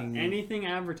worry about anything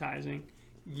advertising.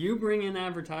 You bring in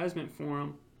advertisement for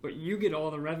them, but you get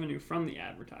all the revenue from the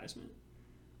advertisement.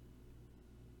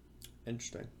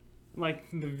 Interesting. Like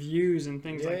the views and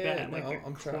things like that. No, like the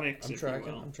I'm clicks,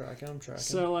 tracking.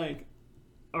 So like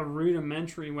a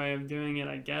rudimentary way of doing it,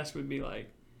 I guess, would be like,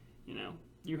 you know,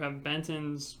 you have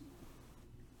Benton's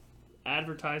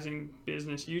advertising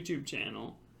business YouTube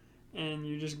channel, and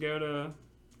you just go to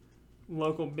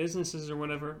local businesses or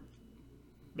whatever,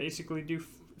 basically do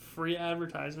free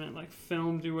advertisement, like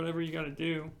film, do whatever you got to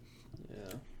do.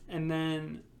 Yeah. And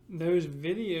then those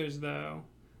videos, though,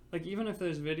 like even if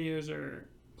those videos are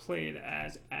played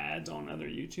as ads on other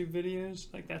YouTube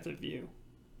videos, like that's a view.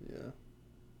 Yeah.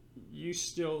 You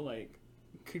still like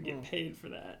could get paid for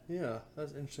that. Yeah,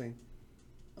 that's interesting.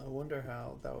 I wonder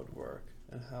how that would work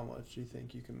and how much you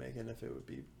think you can make, and if it would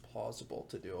be plausible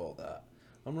to do all that.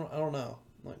 I don't know.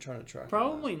 I'm like trying to track.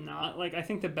 Probably not. Like I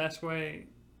think the best way,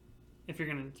 if you're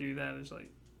gonna do that, is like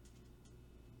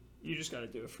you just got to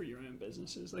do it for your own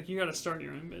businesses. Like you got to start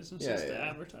your own businesses to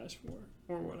advertise for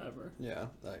or whatever. Yeah,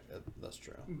 that's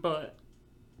true. But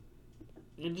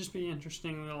it'd just be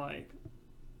interesting to like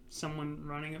someone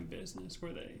running a business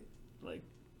where they like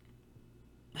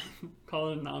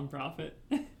call it a nonprofit.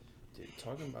 Dude,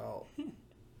 talking about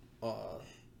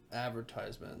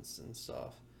advertisements and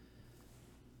stuff.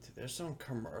 Dude, there's some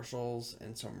commercials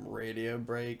and some radio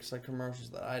breaks, like commercials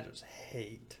that I just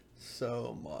hate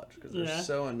so much because they're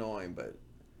so annoying. But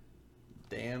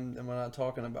damn, am I not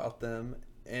talking about them?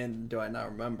 And do I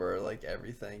not remember like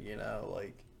everything? You know,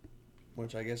 like,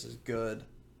 which I guess is good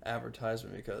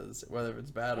advertisement, because whether it's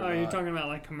bad or not. You're talking about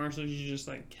like commercials you just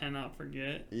like cannot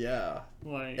forget. Yeah.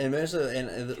 Like and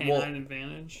Canine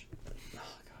Advantage. Oh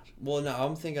gosh. Well, no,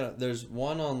 I'm thinking there's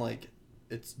one on like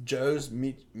it's Joe's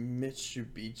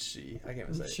Mitsubishi. I can't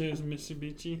even say. Joe's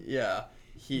Mitsubishi. Yeah,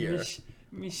 here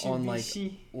Mitsubishi. On like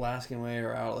Alaskan Way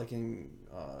or out like in.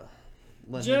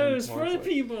 Joe's for the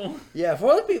people. Yeah,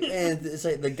 for the people, and it's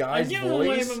like the guy's voice. I give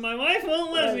away, but my wife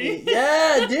won't let me.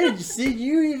 Yeah, dude. See,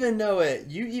 you even know it.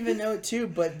 You even know it too.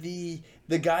 But the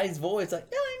guy's voice, like,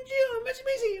 "Oh, I'm Joe,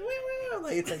 Mitsubishi."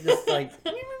 Like it's like just like.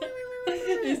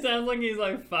 He sounds like he's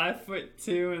like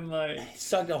 5'2" and like he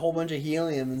sucked a whole bunch of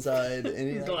helium inside,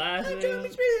 and he's glasses. Like,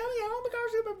 oh yeah, all the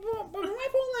cars, but my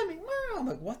wife won't let me. I'm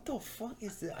like, what the fuck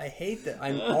is this? I hate that.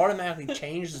 I automatically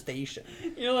change the station.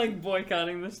 You're like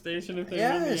boycotting the station if they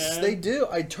they do.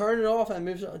 I turn it off and I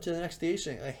move to the next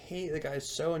station. I hate the guy. It's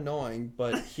so annoying.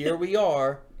 But here we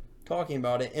are talking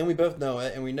about it, and we both know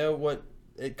it, and we know what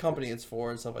company it's for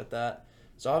and stuff like that.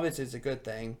 So obviously it's a good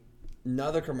thing.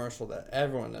 Another commercial that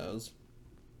everyone knows,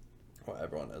 well,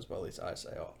 everyone knows, but at least I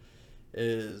say,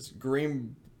 is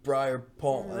Greenbrier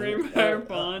Pond. Greenbrier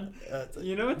Pond.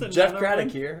 You know what's another Jeff Craddock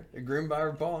one? here.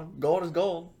 Greenbrier Pond. Gold is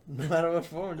gold. No matter what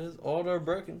form it is. Old or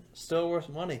broken. Still worth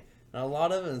money. And a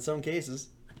lot of it in some cases.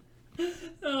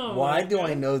 Why do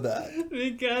I know that?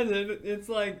 Because it's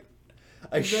like...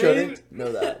 I shouldn't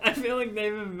know that. I feel like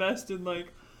they've invested like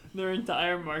their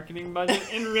entire marketing budget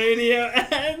in radio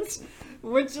ads.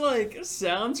 Which, like,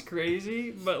 sounds crazy,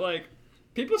 but, like,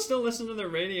 people still listen to the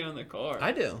radio in the car.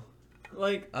 I do.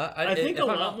 Like, I think a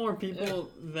lot more people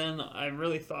than I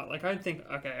really thought. Like, I'd think,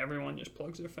 okay, everyone just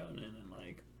plugs their phone in and,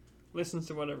 like, listens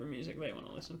to whatever music they want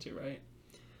to listen to, right?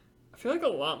 I feel like a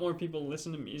lot more people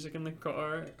listen to music in the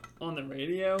car on the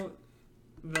radio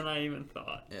than I even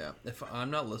thought. Yeah. If I'm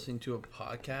not listening to a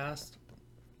podcast,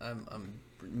 I'm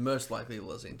most likely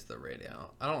listening to the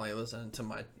radio. I don't like listening to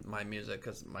my music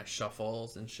because my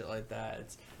shuffles and shit like that.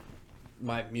 It's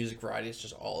my music variety is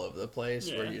just all over the place.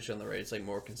 Yeah. Where usually on the radio it's like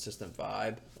more consistent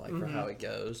vibe, like for how it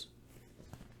goes.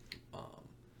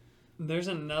 There's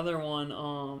another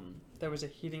one. There was a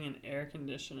heating and air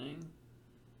conditioning.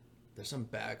 There's some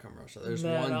bad commercial. There's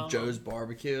one Joe's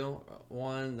Barbecue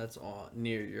one that's on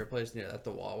near your place near at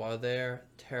the Wawa there.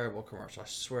 Terrible commercial. I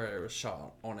swear it was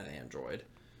shot on an Android.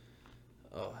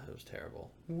 Oh, it was terrible.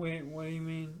 Wait, what do you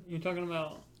mean? You're talking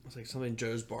about... It's like something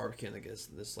Joe's Barbecue, and I guess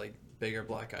this like bigger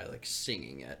black guy like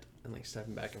singing it and like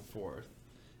stepping back and forth.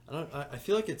 I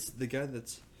feel like it's the guy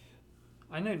that's...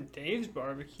 I know Dave's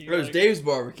Barbecue. Oh, it's like, Dave's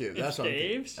Barbecue. That's what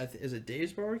Dave's? Is it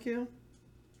Dave's Barbecue?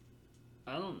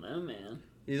 I don't know, man.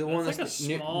 He's the one that's like a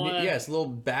small... it's a little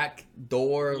back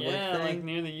door thing. Like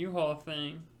near the U-Haul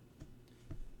thing.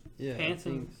 Yeah.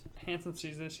 Hanson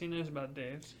sees this. He knows about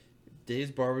Dave's.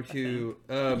 Dave's Barbecue.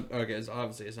 Okay, it's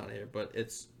obviously it's not here, but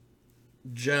it's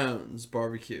Jones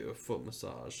Barbecue foot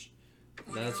massage.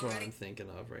 That's what I'm thinking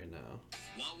of right now.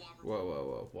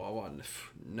 Whoa. Wawa.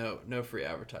 No free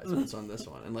advertisements on this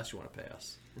one, unless you want to pay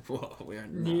us. Well, we are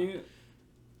not. You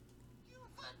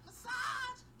foot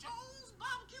massage, Jones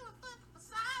Barbecue and foot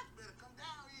massage. Better come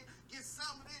down here, get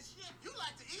some of this shit. You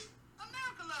like to eat.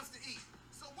 America loves to eat.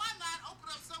 So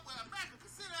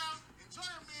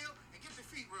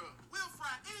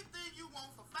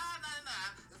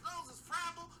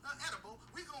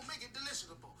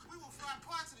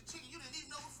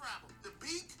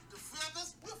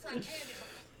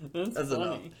That's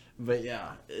enough. funny. But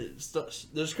yeah,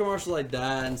 there's commercials like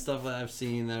that and stuff that I've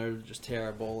seen that are just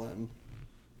terrible, and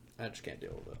I just can't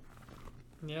deal with it.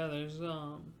 Yeah, there's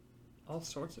all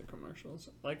sorts of commercials.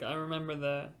 Like I remember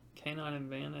the Canine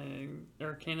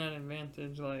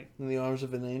Advantage, like In the Arms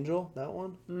of an Angel, that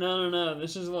one? no.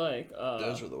 This is like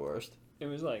Those were the worst. it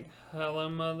was like hello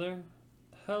mother,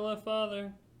 hello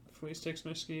father, flea sticks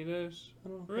mosquitoes. I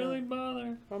don't Really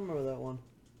bother. I remember that one.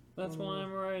 That's why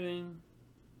I'm writing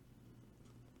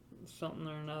something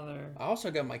or another. I also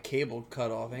got my cable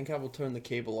cut off. I think I will turn the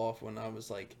cable off when I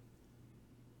was like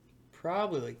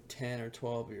probably like 10 or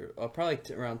 12 years, probably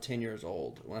around 10 years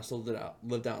old when I still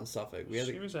lived out in Suffolk.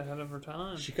 She was ahead of her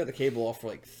time. She cut the cable off for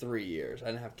like 3 years. I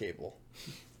didn't have cable.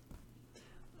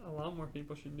 A lot more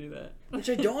people should do that. Which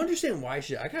I don't understand why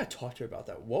she. I gotta talk to her about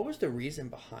that. What was the reason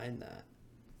behind that?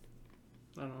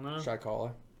 I don't know. Should I call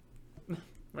her?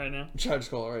 Right now? Should I just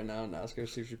call her right now and ask her,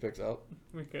 see if she picks up?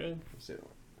 We could. Let's see.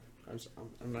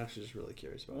 I'm actually just really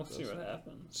curious about this. We'll see what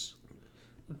happens.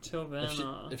 Until then,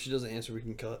 if she doesn't answer, we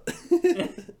can cut.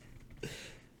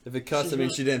 If it cuts, I mean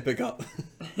she didn't pick up.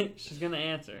 She's gonna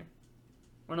answer.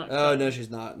 We're not. Oh no, she's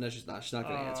not. No, she's not. She's not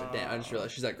gonna answer. Damn, I just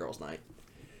realized she's at girls' night.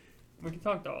 We can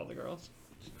talk to all the girls.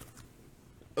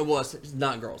 Well, it's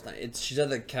not girls' night. She's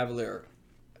at the Cavalier,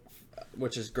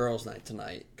 which is girls' night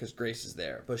tonight because Grace is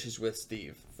there, but she's with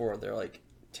Steve for their like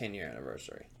 10-year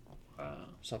anniversary. Wow.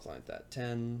 Something like that.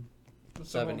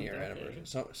 7-year anniversary.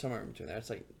 Somewhere in between there.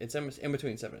 It's in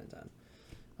between 7 and 10.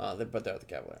 But they're at the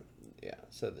Cavalier. Yeah,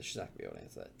 so she's not gonna be able to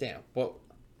answer that. Damn. Well,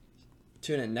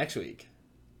 tune in next week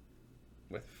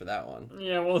for that one.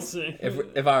 Yeah, we'll see.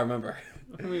 If I remember.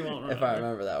 We won't remember. If I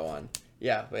remember that one.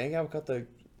 Yeah, but I think I cut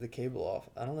the cable off.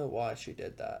 I don't know why she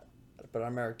did that, but I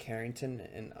remember Carrington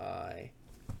and I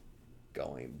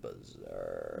going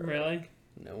berserk. Really?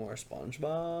 No more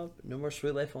SpongeBob. No more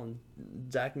Sweet Life on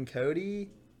Zack and Cody.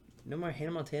 No more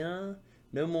Hannah Montana.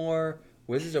 No more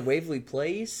Wizards of Waverly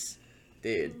Place.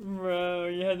 Dude. Bro,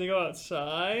 you had to go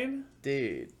outside?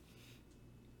 Dude.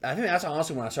 I think that's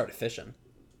honestly when I started fishing.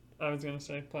 I was going to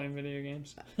say playing video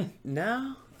games.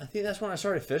 No, I think that's when I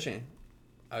started fishing.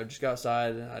 I would just go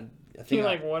outside and I think You're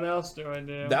like, what else do I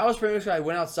do? That was pretty much when I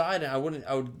went outside and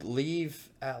I would leave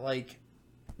at like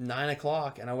 9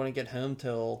 o'clock and I wouldn't get home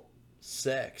till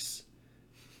 6,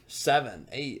 7,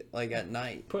 8, like at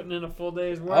night. Putting in a full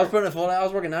day's work. I was putting a full day. I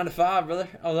was working 9 to 5, brother.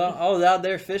 I was out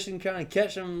there fishing, trying to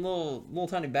catch them little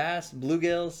tiny bass,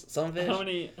 bluegills, sunfish.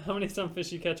 How many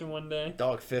sunfish you catch in one day?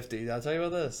 Dog, 50. Did I tell you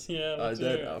about this? Yeah, I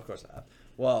did. Oh, of course I have.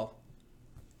 Well,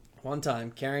 one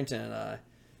time Carrington and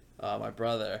I, my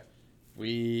brother,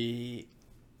 we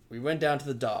went down to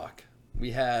the dock.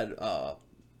 We had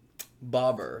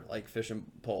bobber, like fishing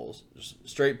poles, just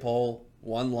straight pole,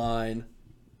 one line,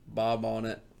 bob on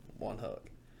it, one hook.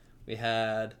 We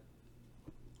had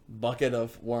bucket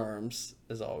of worms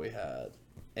is all we had,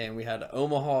 and we had an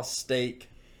Omaha steak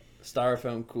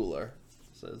styrofoam cooler,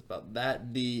 so it's about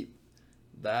that deep,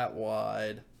 that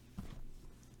wide.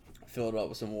 Filled it up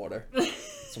with some water,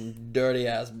 some dirty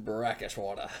ass brackish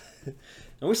water,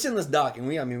 and we sit in this dock, and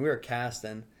we were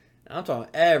casting. And I'm talking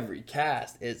every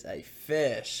cast is a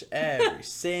fish every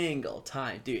single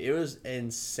time, dude. It was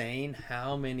insane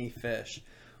how many fish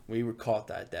we were caught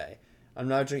that day. I'm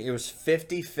not joking. It was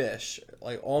 50 fish,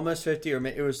 like almost 50, or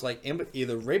it was like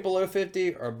either right below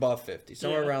 50 or above 50,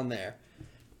 somewhere around there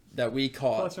that we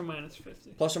caught. Plus or minus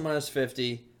 50. Plus or minus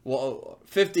 50. Well,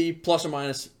 50 plus or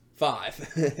minus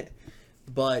 5.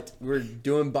 But we're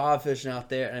doing bob fishing out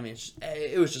there. And I mean,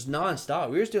 it was just nonstop.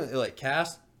 We were just doing like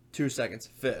cast, 2 seconds,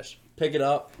 fish. Pick it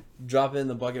up, drop it in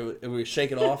the bucket. If we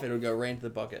shake it off, it would go right into the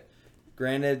bucket.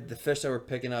 Granted, the fish that we're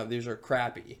picking up, these are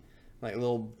crappie. Like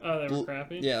little. Oh, they were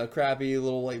crappie? Yeah, crappie,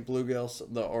 little like bluegills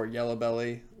or yellow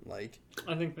belly. Like.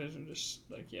 I think those are just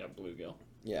like, bluegill.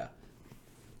 Yeah.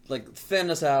 Like thin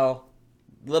as hell.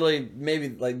 Literally maybe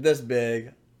like this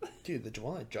big. Dude, the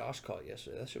one that Josh caught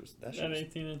yesterday, that shit was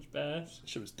 18-inch bass. That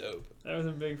shit was dope. That was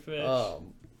a big fish.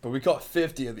 But we caught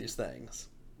 50 of these things.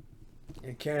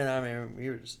 And Karen and I, man, we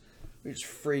were just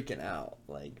freaking out,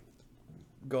 like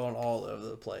going all over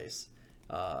the place.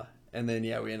 And then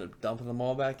we ended up dumping them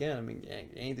all back in. I mean, you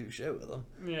ain't do shit with them.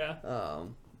 Yeah.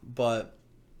 But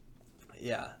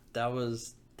yeah, that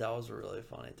was a really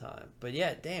funny time. But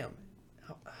yeah, damn,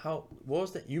 how what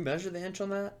was that? You measured the inch on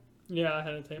that? Yeah, I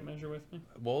had a tape measure with me.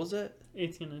 What was it?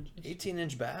 18 inches.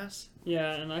 18-inch bass?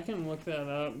 Yeah, and I can look that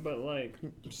up, but like...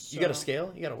 You got a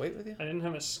scale? You got a weight with you? I didn't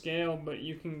have a scale, but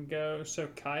you can go... So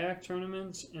kayak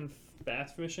tournaments and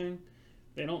bass fishing,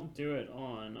 they don't do it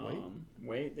on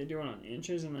weight. They do it on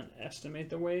inches and then estimate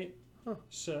the weight. Huh.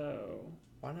 So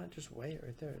Why not just weigh it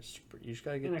right there? You just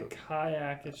gotta get In a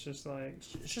kayak, it's just like...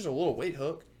 It's just a little weight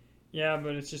hook. Yeah,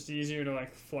 but it's just easier to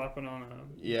like flop it on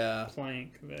a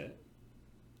plank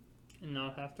and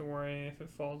not have to worry if it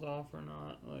falls off or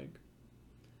not. Like,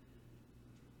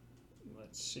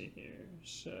 let's see here.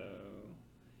 So,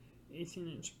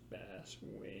 18-inch bass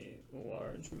weight,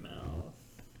 largemouth.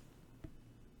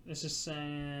 This is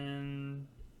saying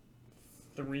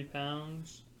 3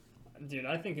 pounds. Dude,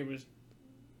 I think it was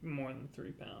more than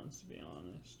 3 pounds, to be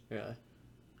honest. Yeah.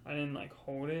 I didn't like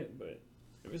hold it, but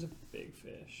it was a big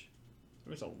fish. It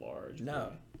was a large. No,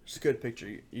 boy. it's a good picture.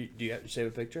 Do you have to save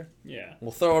a picture? Yeah.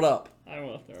 We'll throw it up. I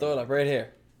will throw it up right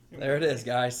here. There it is,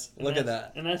 guys. Look at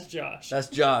that. And that's Josh. That's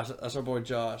Josh. That's our boy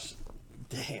Josh.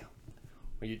 Damn.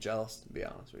 Were you jealous? To be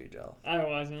honest, were you jealous? I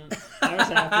wasn't. I was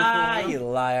happy for him. You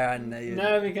liar! I know you.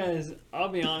 No, because I'll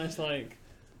be honest. Like,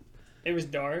 it was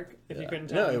dark. If you couldn't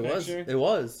tell. No, it was. It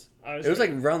was. It was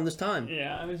like around this time.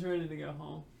 Yeah, I was ready to go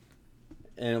home.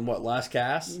 And what, last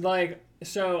cast? Like,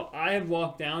 so I had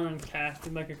walked down and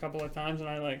casted like a couple of times, and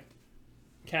I like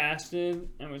casted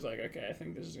and was like, okay, I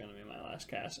think this is gonna be my last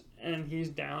cast. And he's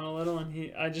down a little,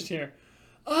 and I just hear,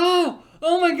 oh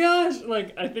my gosh!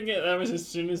 Like, I think that was as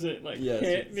soon as it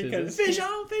hit, because fish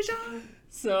on.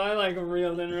 So I like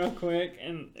reeled in real quick,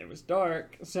 and it was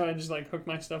dark, so I just like hooked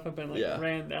my stuff up and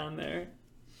ran down there,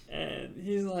 and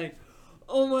he's like,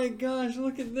 oh my gosh,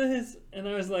 look at this. And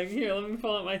I was like, here, let me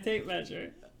pull out my tape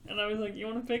measure. And I was like, you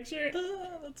want a picture?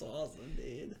 That's awesome,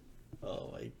 dude.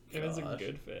 Oh my gosh. It was a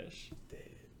good fish. Dude,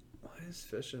 why is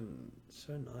fishing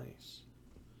so nice?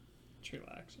 It's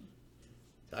relaxing.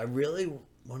 I really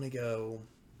want to go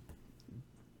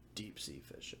deep sea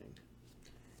fishing.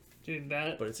 Dude,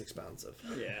 but it's expensive.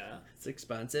 Yeah. It's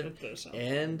expensive. It does sound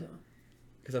and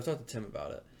because I've talked to Tim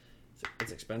about it.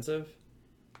 It's expensive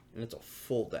and it's a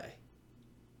full day.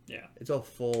 Yeah. It's a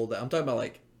full day. I'm talking about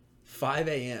like 5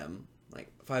 a.m. Like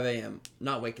 5 a.m.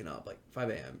 Not waking up. Like 5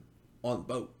 a.m. on the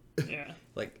boat. Yeah.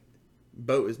 Like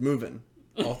boat is moving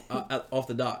off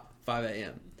the dock 5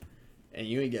 a.m. and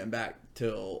you ain't getting back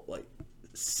till like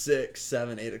 6,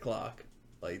 7, 8 o'clock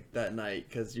like that night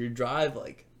because you drive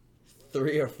like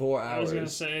 3 or 4 hours. I was gonna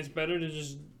say it's better to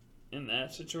just in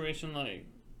that situation like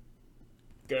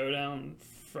go down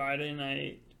Friday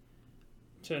night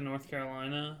to North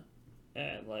Carolina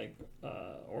at like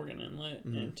Oregon Inlet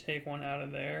and take one out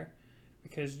of there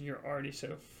because you're already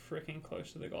so freaking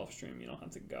close to the Gulf Stream. You don't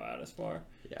have to go out as far.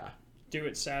 Yeah. Do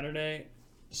it Saturday,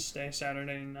 stay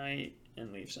Saturday night,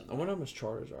 and leave Sunday. I wonder how much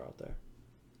charters are out there.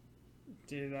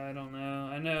 Dude, I don't know.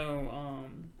 I know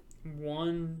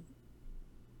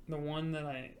the only one that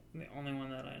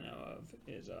I know of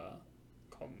is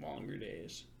called Longer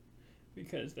Days,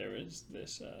 because there's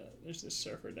this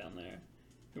surfer down there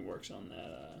who works on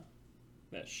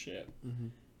that ship,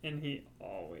 and he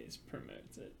always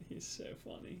promotes it. He's so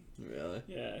funny. Really?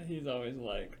 Yeah, he's always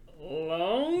like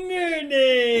Longer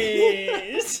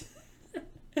Days.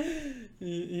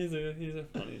 He's a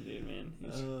funny dude, man.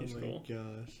 He's cool. Oh my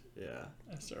gosh. Yeah.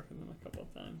 I surfed with him a couple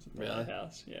of times at the Really?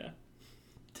 lighthouse. Yeah.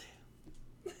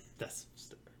 Damn. That's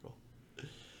hysterical.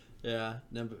 Yeah.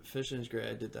 No, but fishing is great.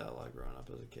 I did that a lot growing up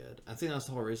as a kid. I think that's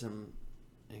the whole reason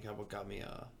what got me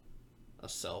a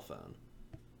cell phone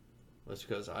was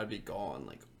because I'd be gone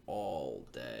like all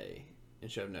day and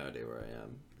she'd have no idea where I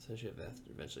am. So she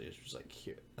eventually was just like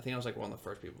here. I think I was like one of the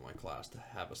first people in my class to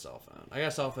have a cell phone. I got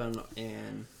a cell phone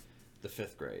in the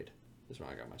 5th grade. Is when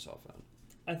I got my cell phone.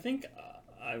 I think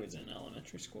I was in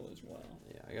elementary school as well.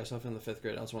 Yeah, I got a cell phone in the 5th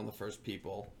grade. I was one of the first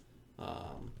people,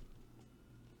 and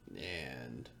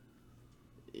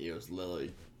it was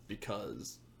literally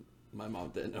because my mom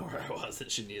didn't know where I was and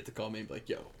she needed to call me and be like,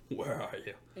 "Yo, where are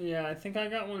you?" Yeah, I think I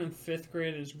got one in 5th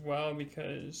grade as well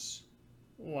because,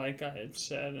 like I had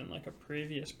said in like a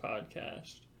previous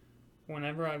podcast,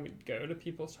 whenever I would go to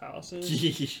people's houses,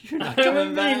 you're not I coming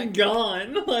would back be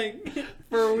gone like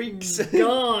for weeks.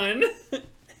 Gone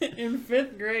in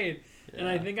 5th grade, Yeah. and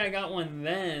I think I got one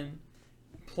then.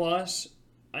 Plus,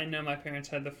 I know my parents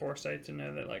had the foresight to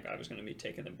know that like I was going to be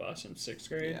taking the bus in 6th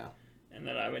grade. Yeah. And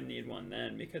that I would need one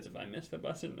then, because if I missed the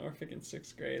bus in Norfolk in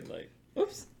 6th grade, like,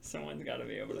 Oops. Someone's got to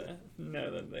be able to know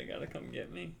that they got to come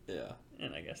get me. Yeah.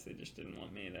 And I guess they just didn't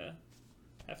want me to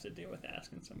have to deal with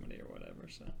asking somebody or whatever,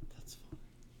 so. That's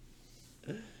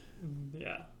fun.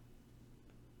 Yeah.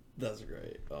 That's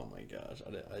great. Oh my gosh.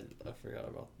 I forgot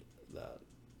about that.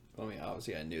 I mean,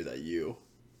 obviously I knew that you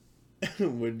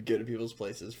would go to people's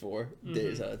places for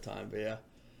days at a time, but yeah.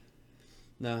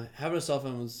 No, having a cell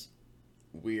phone was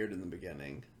weird in the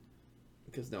beginning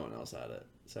because no one else had it.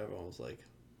 So everyone was like,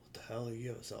 "What the hell? You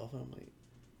have a cell phone?" I'm like,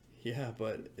 Yeah,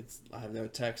 but I have no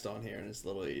text on here, and it's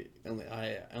literally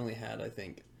I only had, I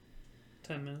think,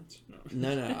 10 minutes.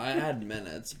 no, I had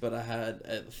minutes, but I had,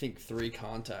 I think, 3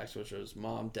 contacts, which was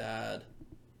mom, dad,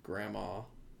 grandma,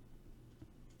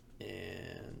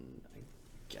 and I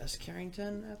guess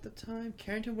Carrington at the time.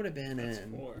 Carrington would have been That's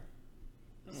in 4.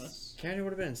 Unless Carrington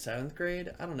would have been in 7th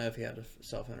grade. I don't know if he had a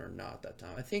cell phone or not at that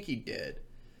time. I think he did.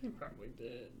 he probably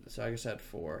did. So I guess I had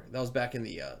 4. That was back in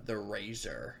the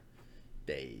Razor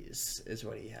days, is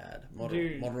what he had.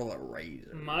 Motorola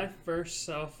Razor. My first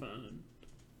cell phone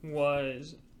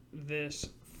was this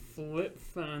flip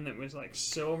phone that was like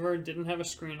silver, didn't have a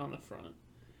screen on the front,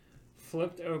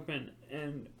 flipped open,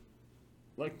 and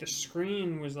like the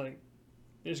screen was like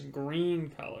this green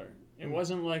color. It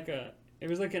wasn't like it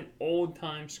was like an old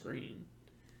time screen.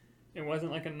 It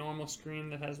wasn't like a normal screen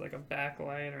that has like a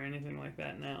backlight or anything like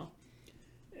that now.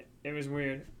 It was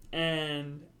weird.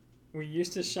 And we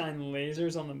used to shine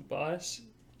lasers on the bus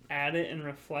at it and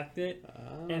reflect it.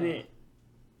 And it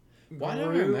Why do I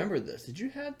remember this? Did you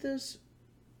have this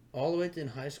all the way in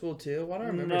high school too? Why do I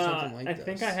remember something like this? I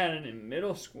think I had it in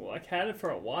middle school. I had it for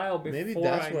a while before. Maybe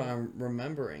that's what I'm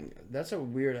remembering. That's a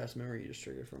weird ass memory you just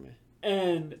triggered for me.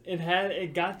 And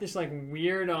it got this like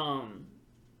weird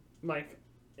like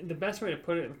the best way to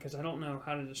put it, because I don't know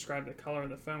how to describe the color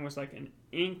of the phone, was like an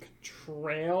ink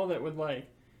trail that would like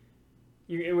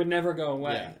it would never go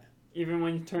away. Yeah. Even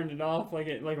when you turned it off, like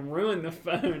it like ruined the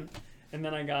phone. And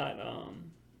then I got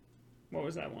what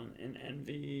was that one? An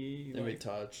Envy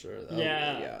Touch or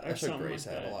yeah, that's what Grace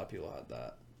like had. that. A lot of people had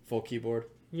that full keyboard.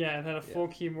 Yeah, it had a full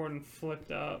keyboard and flipped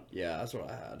up. Yeah, that's what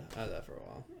I had. I had that for a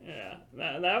while. Yeah,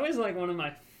 that was like one of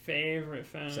my favorite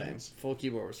phones. Same. Full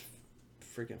keyboard was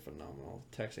freaking phenomenal.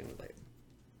 Texting was like,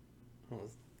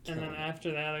 and then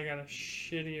after that, I got a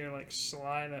shittier like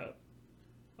slide up,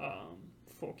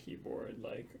 full keyboard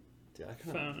like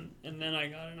phone, and then I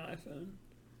got an iPhone.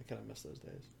 I kind of miss those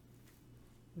days.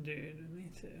 Dude, me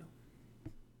too.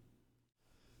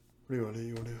 What do you want to do?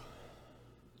 You want to do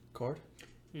card?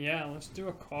 Yeah, let's do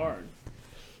a card.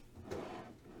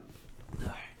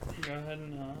 Go ahead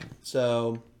and.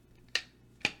 So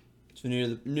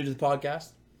new to the podcast,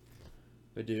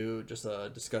 we do just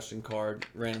a discussion card,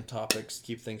 random topics,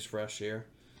 keep things fresh here.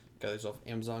 Got these off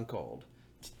Amazon called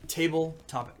Table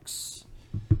Topics.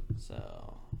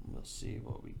 So let's see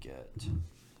what we get.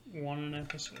 One an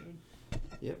episode.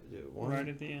 Yep, do one right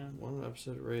at the end. One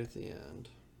episode right at the end.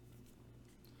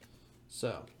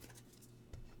 So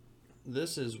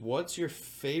this is, what's your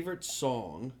favorite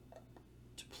song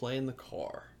to play in the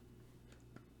car?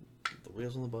 The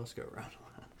wheels on the bus go around.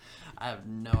 I have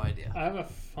no idea. I have a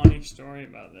funny story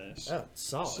about this. Oh,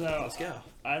 solid. So, let's go.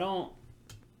 I don't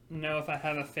know if I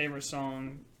have a favorite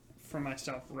song for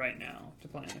myself right now to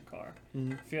play in the car.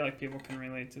 Mm-hmm. I feel like people can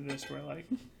relate to this, where like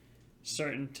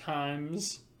certain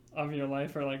times of your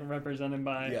life are like represented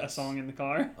by a song in the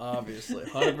car. Obviously.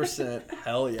 100%.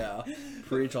 Hell yeah.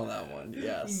 Preach on that one.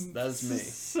 Yes, that's me.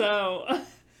 So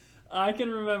I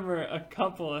can remember a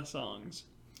couple of songs.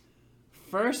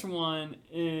 First one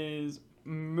is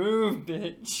Move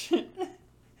Bitch.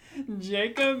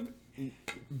 Jacob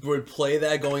would play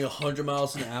that going 100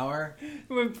 miles an hour.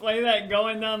 Would play that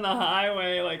going down the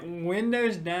highway, like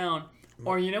windows down.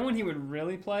 Or you know when he would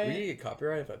really play it? Would you get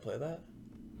copyright if I play that?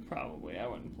 Probably. I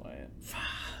wouldn't play it.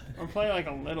 Or play like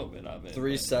a little bit of it.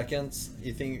 3 seconds?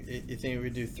 You think if we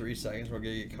do 3 seconds we're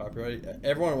gonna get copyrighted?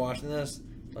 Everyone watching this,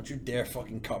 don't you dare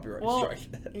fucking copyright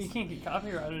strike this. You can't get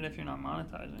copyrighted if you're not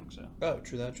monetizing, so. Oh,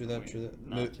 true that.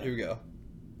 Here we go.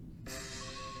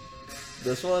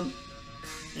 This one?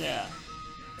 Yeah.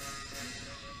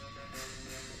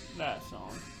 That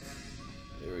song.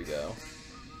 Here we go.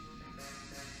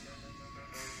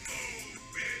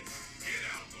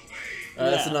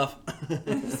 That's enough.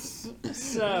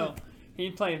 So,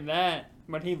 he'd play that,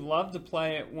 but he loved to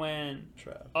play it when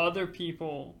other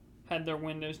people had their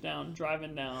windows down,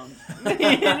 driving down the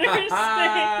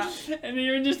interstate. And he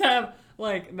would just have,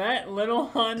 like, that little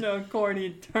Honda Accord.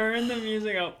 He'd turn the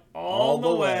music up all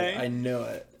the way. I knew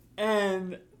it.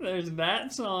 And there's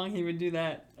that song. He would do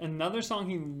that. Another song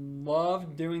he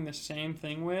loved doing the same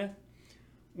thing with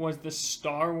was the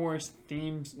Star Wars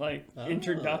themes, like,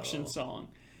 introduction song.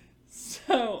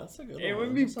 So it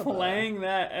would be playing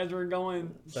that as we're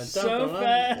going so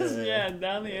fast,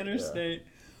 down the interstate.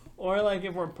 Or like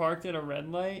if we're parked at a red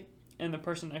light and the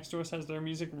person next to us has their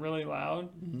music really loud,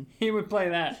 he would play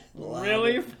that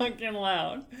really fucking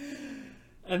loud.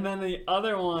 And then the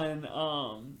other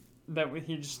one that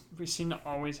we seem to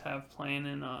always have playing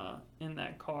in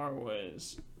that car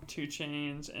was 2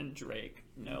 Chainz and Drake.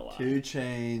 No lie. 2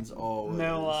 Chainz always.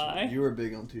 No lie. You were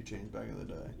big on 2 Chainz back in the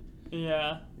day.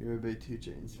 Yeah. You were a big 2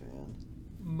 Chainz fan.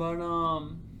 But,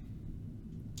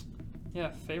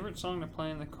 yeah, favorite song to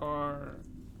play in the car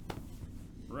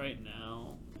right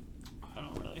now, I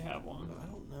don't really have one. I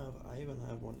don't know if I even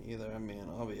have one either. I mean,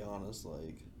 I'll be honest,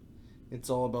 like, it's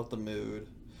all about the mood.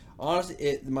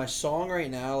 Honestly, my song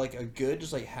right now, like, a good,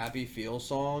 just, like, happy feel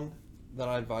song that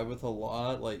I vibe with a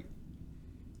lot, like,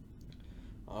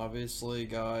 obviously,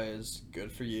 guys,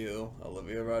 good for you.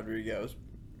 Olivia Rodrigo's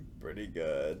pretty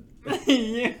good.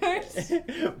 Yes.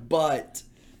 But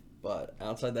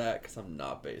outside that, because I'm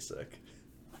not basic.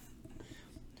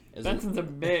 That's the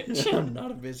bitch. I'm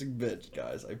not a basic bitch,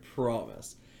 guys. I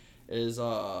promise. Is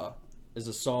a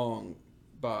song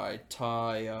by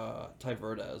Ty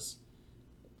Verdes.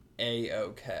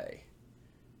 A-OK.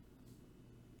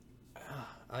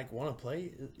 I want to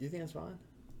play. You think it's fine?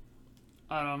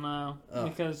 I don't know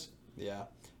because yeah,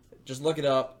 just look it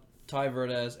up. Ty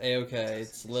Verdes, A-OK.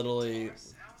 It's literally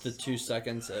the 2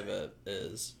 seconds of it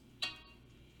is.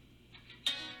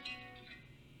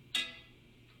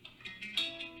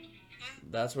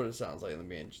 That's what it sounds like in the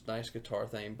beginning. Just nice guitar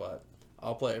thing, but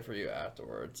I'll play it for you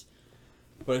afterwards.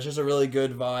 But it's just a really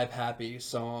good vibe, happy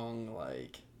song.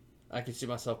 Like, I can see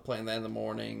myself playing that in the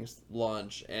mornings,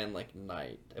 lunch, and like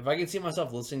night. If I can see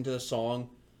myself listening to the song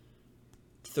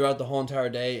throughout the whole entire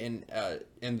day and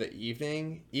in the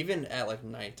evening, even at like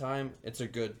nighttime, it's a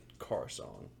good car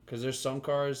song. Because there's some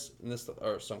cars there's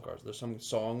some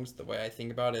songs. The way I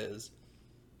think about it is,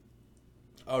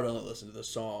 I would only listen to the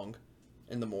song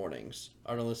in the mornings.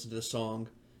 I would listen to the song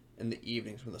in the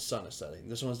evenings when the sun is setting.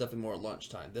 This one's definitely more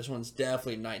lunchtime. This one's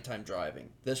definitely nighttime driving.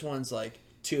 This one's like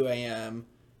 2 a.m.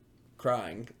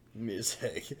 crying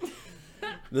music.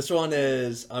 This one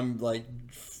is I'm like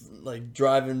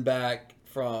driving back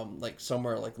from like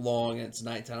somewhere like long and it's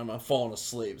nighttime. I'm falling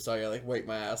asleep, so I gotta like wake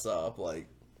my ass up, like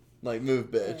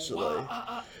move, bitch.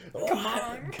 Come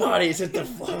on, bodies hit the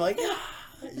floor. I'm like,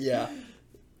 yeah.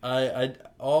 I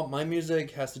all my music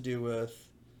has to do with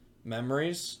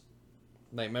memories,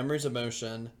 like memories,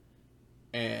 emotion,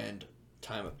 and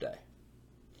time of day.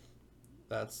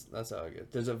 That's how I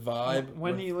get. There's a vibe.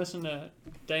 When do you listen to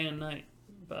 "Day and Night"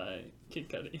 by Kid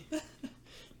Cudi?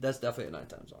 That's definitely a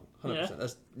nighttime song. 100%. Yeah?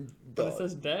 That's. But it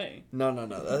says "day." No.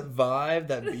 That vibe,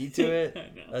 that beat to it. I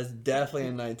know. That's definitely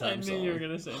a nighttime song. I knew you were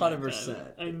gonna say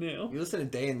 100%. I knew. You listen to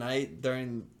Day and Night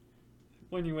during.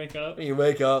 When you wake up. When you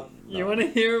wake up. No. You want to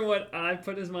hear what I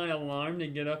put as my alarm to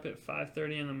get up at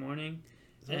 5:30 in the morning?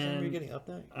 Is that time you're getting up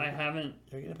now? I haven't.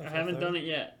 You're getting up at I haven't 5:30? done it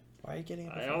yet. Why are you getting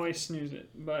up? I always snooze it,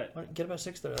 but get up at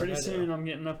 6:30. pretty soon I'm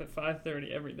getting up at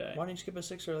 5:30 every day. Why don't you skip at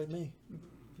 6:30 like me?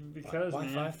 Because why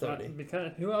 5:30?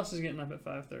 Because who else is getting up at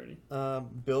 5:30?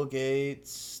 Bill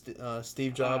Gates,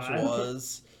 Steve Jobs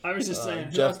was. I was just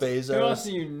saying. Jeff Bezos. Who else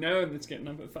do you know that's getting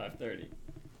up at 5:30?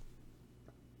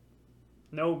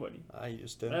 Nobody. I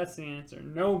used to. That's the answer.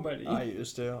 Nobody. I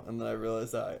used to, and then I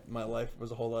realized that my life was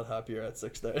a whole lot happier at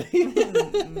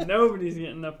 6:30. Nobody's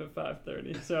getting up at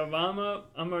 5:30. So if I'm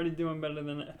up, I'm already doing better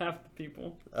than half the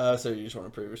people. So you just want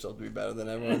to prove yourself to be better than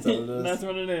everyone? Is that what it is? That's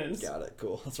what it is. Got it.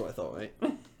 Cool. That's what I thought, mate.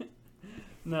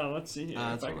 No, let's see here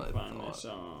if I can find thought. this.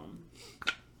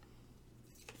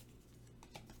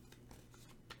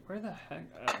 Where the heck?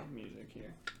 I have music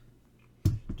here.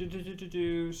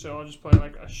 So I'll just play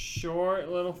like a short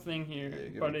little thing here,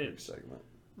 Yeah, but it's segment.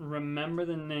 Remember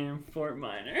the Name Fort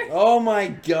Minor. Oh my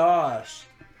gosh,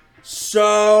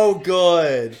 so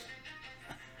good.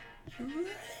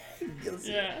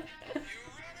 Yeah.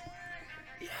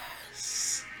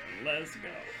 Yes. Let's go.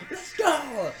 Let's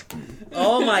go.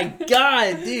 Oh my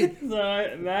god, dude.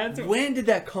 So that's When did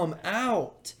that come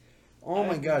out? Oh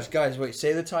my gosh, guys, wait,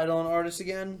 say the title and artist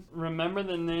again. Remember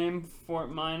the Name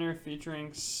Fort Minor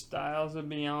featuring Styles of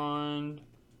Beyond.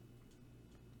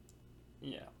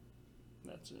 Yeah,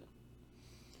 that's it.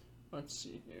 Let's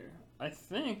see here. I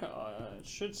think it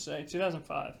should say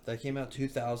 2005. That came out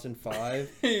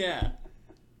 2005. Yeah.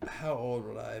 How old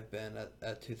would I have been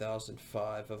at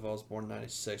 2005? If I was born in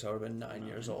 96, I would have been 9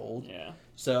 years old. Yeah.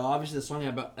 So obviously the song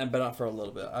I've been out for a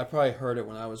little bit. I probably heard it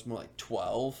when I was more like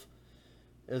 12.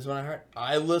 Is when I heard.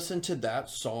 I listened to that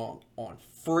song on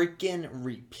freaking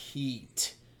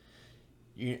repeat.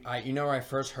 You know where I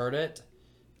first heard it?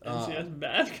 NCS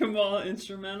basketball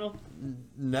instrumental?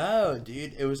 No,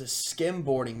 dude. It was a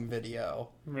skimboarding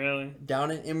video. Really?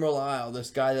 Down in Emerald Isle,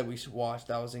 this guy that we watched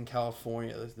that was in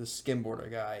California, this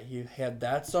skimboarder guy, he had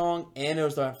that song, and it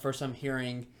was the first time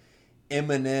hearing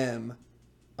Eminem,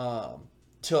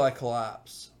 Till I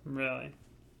Collapse. Really?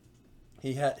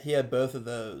 He had both of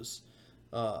those.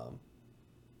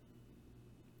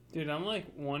 Dude, I'm like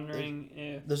wondering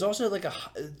if There's also like a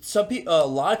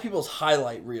lot of people's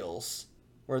highlight reels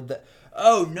where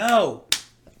oh no,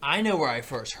 I know where I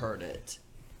first heard it.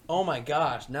 Oh my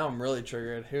gosh, now I'm really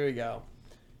triggered. Here we go.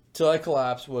 Till I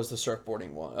Collapse was the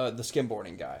surfboarding one, the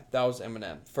skimboarding guy. That was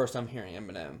Eminem. First time hearing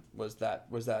Eminem was that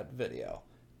video.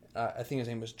 I think his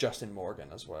name was Justin Morgan.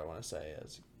 That's what I want to say.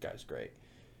 This guy's great.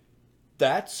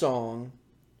 That song,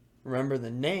 remember the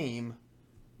name,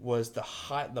 was the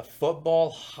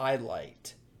football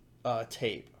highlight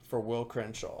tape for Will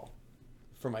Crenshaw,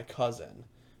 for my cousin,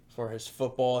 for his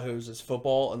football. It was his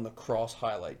football and lacrosse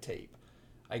highlight tape.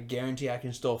 I guarantee I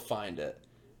can still find it.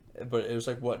 But it was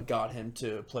like what got him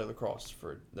to play lacrosse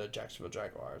for the Jacksonville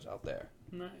Jaguars out there.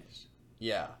 Nice.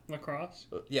 Yeah. Lacrosse?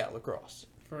 Yeah, lacrosse.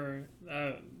 For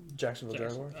Jacksonville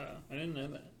Jaguars? I didn't know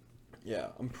that. Yeah,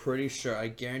 I'm pretty sure. I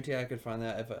guarantee I could find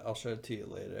that. I'll show it to you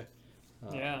later.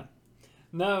 Yeah.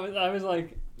 No, I was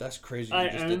like... That's crazy. I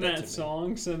owned that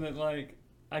song so that like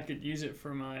I could use it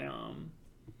for my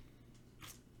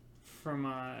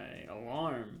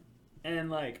alarm. And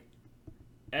like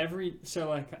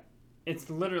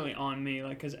it's literally on me,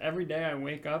 like, because every day I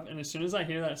wake up, and as soon as I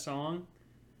hear that song,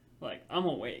 like, I'm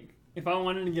awake. If I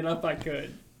wanted to get up, I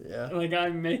could. Yeah. Like, I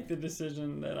make the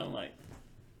decision that I'm like,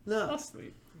 no, I'll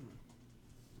sleep.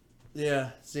 Yeah.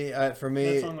 See, for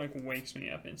me, that song like wakes me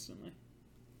up instantly.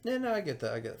 Yeah, no, I get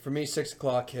that. For me, 6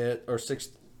 o'clock hit or 6.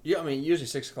 Yeah, I mean, usually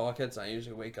 6 o'clock hits. And I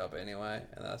usually wake up anyway,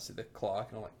 and I see the clock,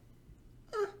 and I'm like,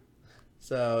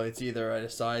 So it's either I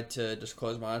decide to just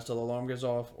close my eyes till the alarm goes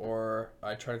off, or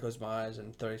I try to close my eyes,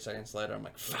 and 30 seconds later, I'm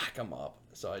like, fuck, I'm up.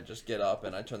 So I just get up,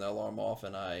 and I turn the alarm off,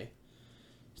 and I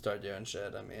start doing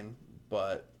shit. I mean,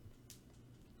 but...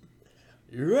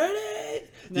 You ready?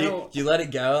 No. Do you let it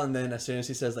go, and then as soon as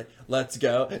he says, like, let's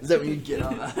go, is that when you get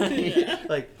up? Yeah.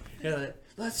 Like, you're like,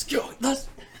 let's go, let's...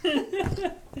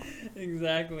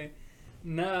 Exactly.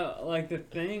 No, like, the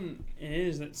thing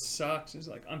is that sucks is,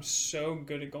 like, I'm so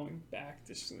good at going back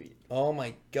to sleep. Oh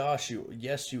my gosh,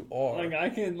 yes you are. Like, I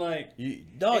could, like, it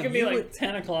could be, like,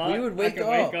 10 o'clock. We would wake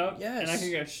up, yes. And I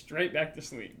could go straight back to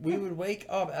sleep. We would wake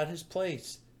up at his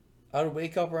place. I would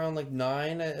wake up around, like,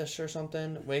 9-ish or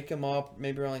something, wake him up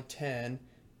maybe around, like, 10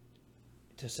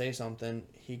 to say something.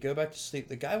 He'd go back to sleep.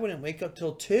 The guy wouldn't wake up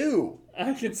till 2.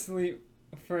 I could sleep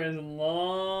for as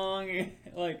long,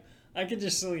 like... I could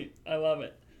just sleep. I love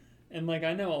it. And, like,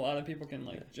 I know a lot of people can,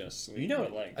 like, just sleep. You know,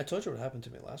 but, like, I told you what happened to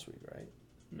me last week, right?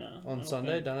 No. On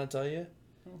Sunday, didn't I tell you?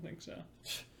 I don't think so.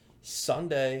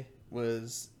 Sunday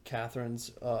was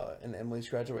Catherine's and Emily's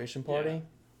graduation party.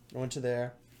 Yeah. I went to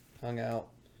there, hung out,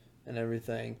 and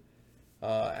everything.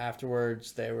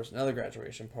 Afterwards, there was another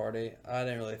graduation party. I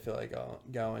didn't really feel like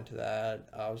going to that.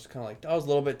 I was kind of like, I was a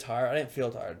little bit tired. I didn't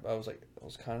feel tired, but I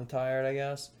was kind of tired, I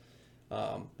guess.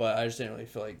 But I just didn't really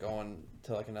feel like going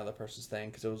to like another person's thing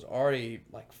because it was already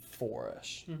like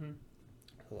 4-ish. Mm-hmm.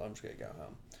 So I'm just gonna go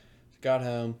home. So got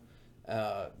home,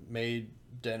 made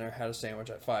dinner, had a sandwich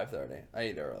at 5:30. I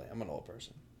eat early. I'm an old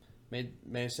person. Made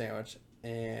a sandwich,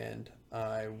 and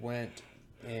I went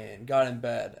and got in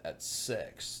bed at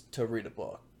 6 to read a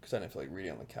book because I didn't feel like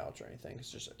reading on the couch or anything.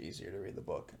 It's just easier to read the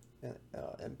book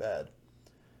in bed.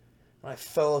 And I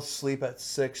fell asleep at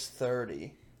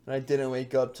 6:30. And I didn't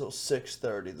wake up till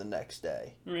 6:30 the next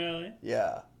day. Really?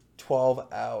 Yeah. 12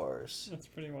 hours. That's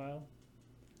pretty wild.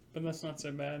 But that's not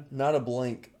so bad. Not a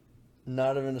blink.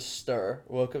 Not even a stir.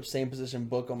 Woke up, same position,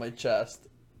 book on my chest.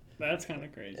 That's kind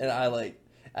of crazy. And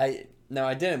now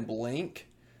I didn't blink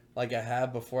like I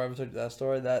have before. I ever told you that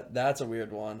story. That's a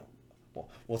weird one.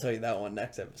 We'll tell you that one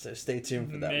next episode. Stay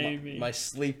tuned for that. Maybe. My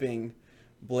sleeping,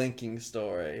 blinking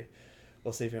story.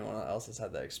 We'll see if anyone else has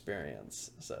had that experience.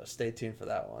 So stay tuned for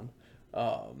that one.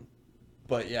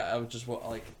 But yeah, I was just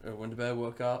like, I went to bed,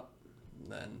 woke up,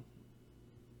 and then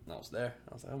I was there.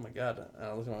 I was like, oh my god. And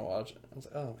I looked at my watch. I was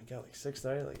like, oh my god, like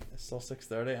 6:30? Like, it's still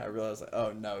 6:30? I realized, like,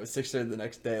 oh no, it's 6:30 the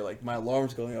next day. Like, my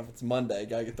alarm's going off. It's Monday.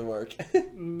 Gotta get to work.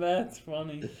 That's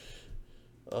funny.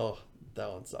 Oh,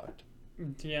 that one sucked.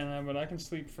 Yeah, no, but I can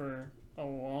sleep for a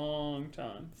long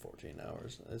time. 14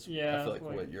 hours. I feel like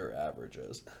what your average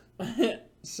is.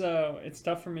 So it's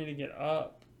tough for me to get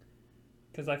up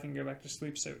because I can go back to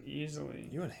sleep so easily.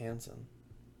 You and Hanson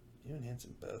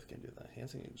both can do that.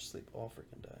 Hanson can just sleep all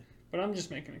freaking day. But I'm just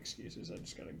making excuses. I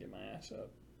just gotta get my ass up,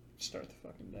 start the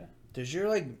fucking day. Does your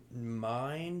like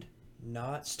mind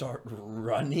not start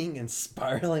running and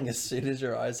spiraling as soon as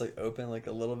your eyes like open like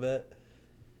a little bit?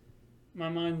 My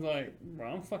mind's like,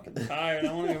 bro, I'm fucking tired.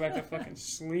 I want to go back to fucking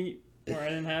sleep where I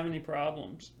didn't have any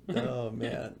problems. Oh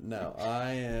man, no,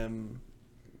 I am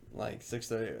like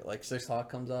 6:30, like 6 o'clock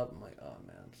comes up. I'm like, oh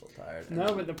man, I'm so tired. And No,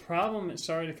 then- but the problem is,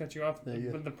 sorry to cut you off,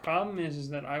 but the problem is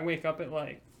that I wake up at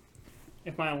like,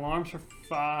 if my alarm's for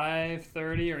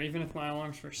 5:30 or even if my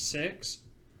alarm's for 6,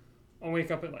 I'll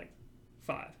wake up at like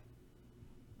 5.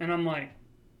 And I'm like,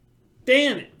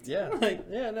 damn it. yeah, Like,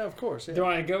 yeah, no, of course. Yeah. do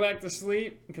I go back to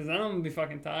sleep? Because then I'm going to be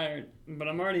fucking tired. But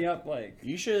I'm already up like...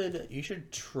 You should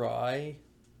try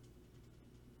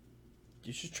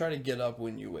to get up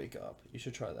when you wake up. You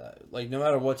should try that. Like, no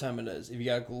matter what time it is. If you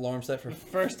got alarm set for... The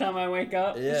first time I wake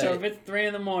up? Yeah. So if it's 3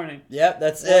 in the morning, Yep,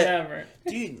 that's whatever. it.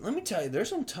 Dude, let me tell you, there's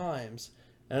some times,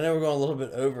 and I know we're going a little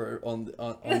bit over on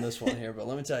this one here, but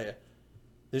let me tell you,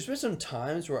 there's been some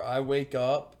times where I wake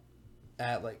up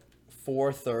at like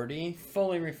 4:30,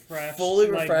 Fully refreshed.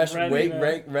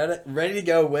 ready to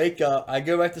go, wake up. I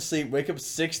go back to sleep, wake up at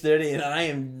 6:30, and I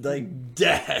am like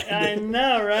dead. I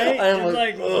know, right? I am It's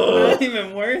like ugh. not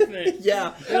even worth it.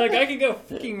 Yeah. You're like, I could go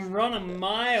fucking run a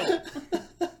mile.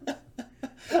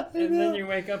 And then you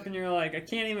wake up and you're like, I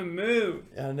can't even move.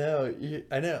 I know.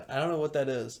 I know. I don't know what that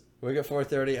is. Wake up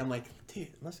 4:30. I'm like, dude,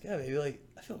 let's go, baby. Like,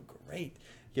 I feel great.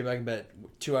 Get back in bed.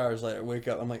 2 hours later, wake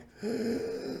up. I'm like,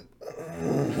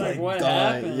 Like, what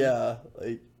dying. happened? Yeah,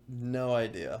 like no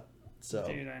idea. So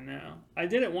Dude, I know. I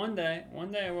did it one day.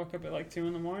 One day I woke up at like 2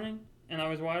 in the morning and I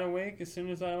was wide awake as soon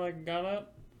as I like got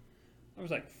up. I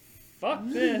was like, fuck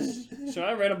this. So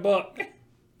I read a book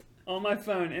on my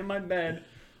phone in my bed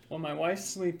while my wife's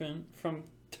sleeping from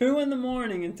 2 in the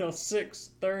morning until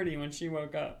 6:30 when she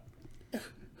woke up.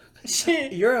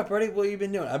 you're up already. What have you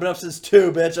been doing? I've been up since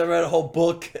 2, bitch. I read a whole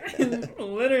book.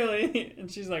 Literally.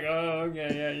 And she's like, oh,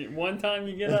 okay, yeah. One time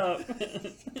you get up.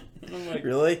 And I'm like,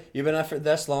 Really? You've been up for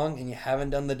this long and you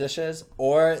haven't done the dishes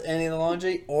or any of the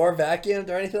laundry or vacuumed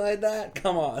or anything like that?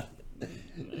 Come on.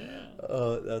 yeah.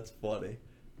 Oh, that's funny.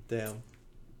 Damn.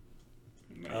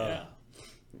 But yeah.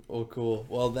 Well, cool.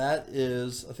 Well, I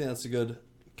think that's a good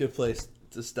place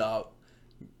to stop.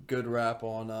 Good wrap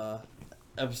on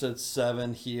episode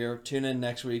 7 here. Tune in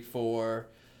next week for...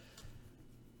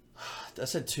 I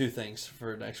said 2 things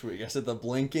for next week. I said the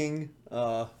blinking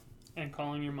And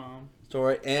calling your mom.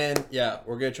 story. And, yeah,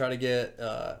 we're going to try to get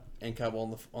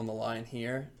Incub on the line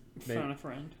here. Maybe Phone a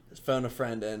friend. phone a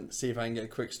friend and see if I can get a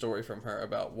quick story from her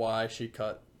about why she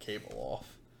cut cable off.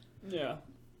 Yeah.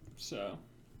 So,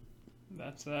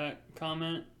 that's that.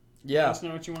 Comment. Yeah. Let us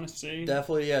know what you want to see.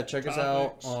 Definitely, yeah. Check us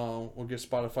out. Topics. We'll get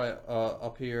Spotify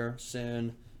up here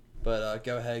soon. But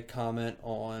go ahead, comment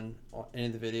on any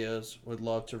of the videos. Would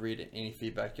love to read any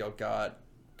feedback y'all got,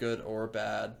 good or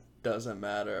bad. Doesn't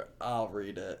matter. I'll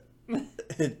read it.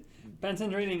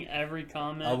 Benson's reading every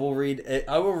comment. I will read it.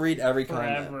 I will read every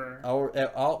Forever.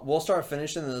 comment. We'll start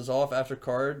finishing this off after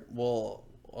card.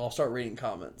 I'll start reading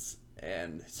comments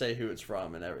and say who it's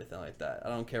from and everything like that. I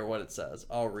don't care what it says.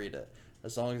 I'll read it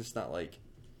as long as it's not like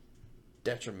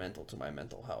detrimental to my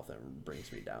mental health and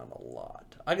brings me down a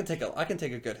lot. I can take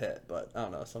a good hit, but I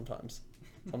don't know. Sometimes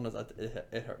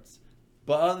it hurts.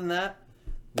 But other than that,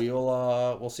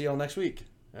 we'll see y'all next week.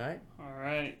 All right. All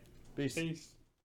right. Peace. Peace.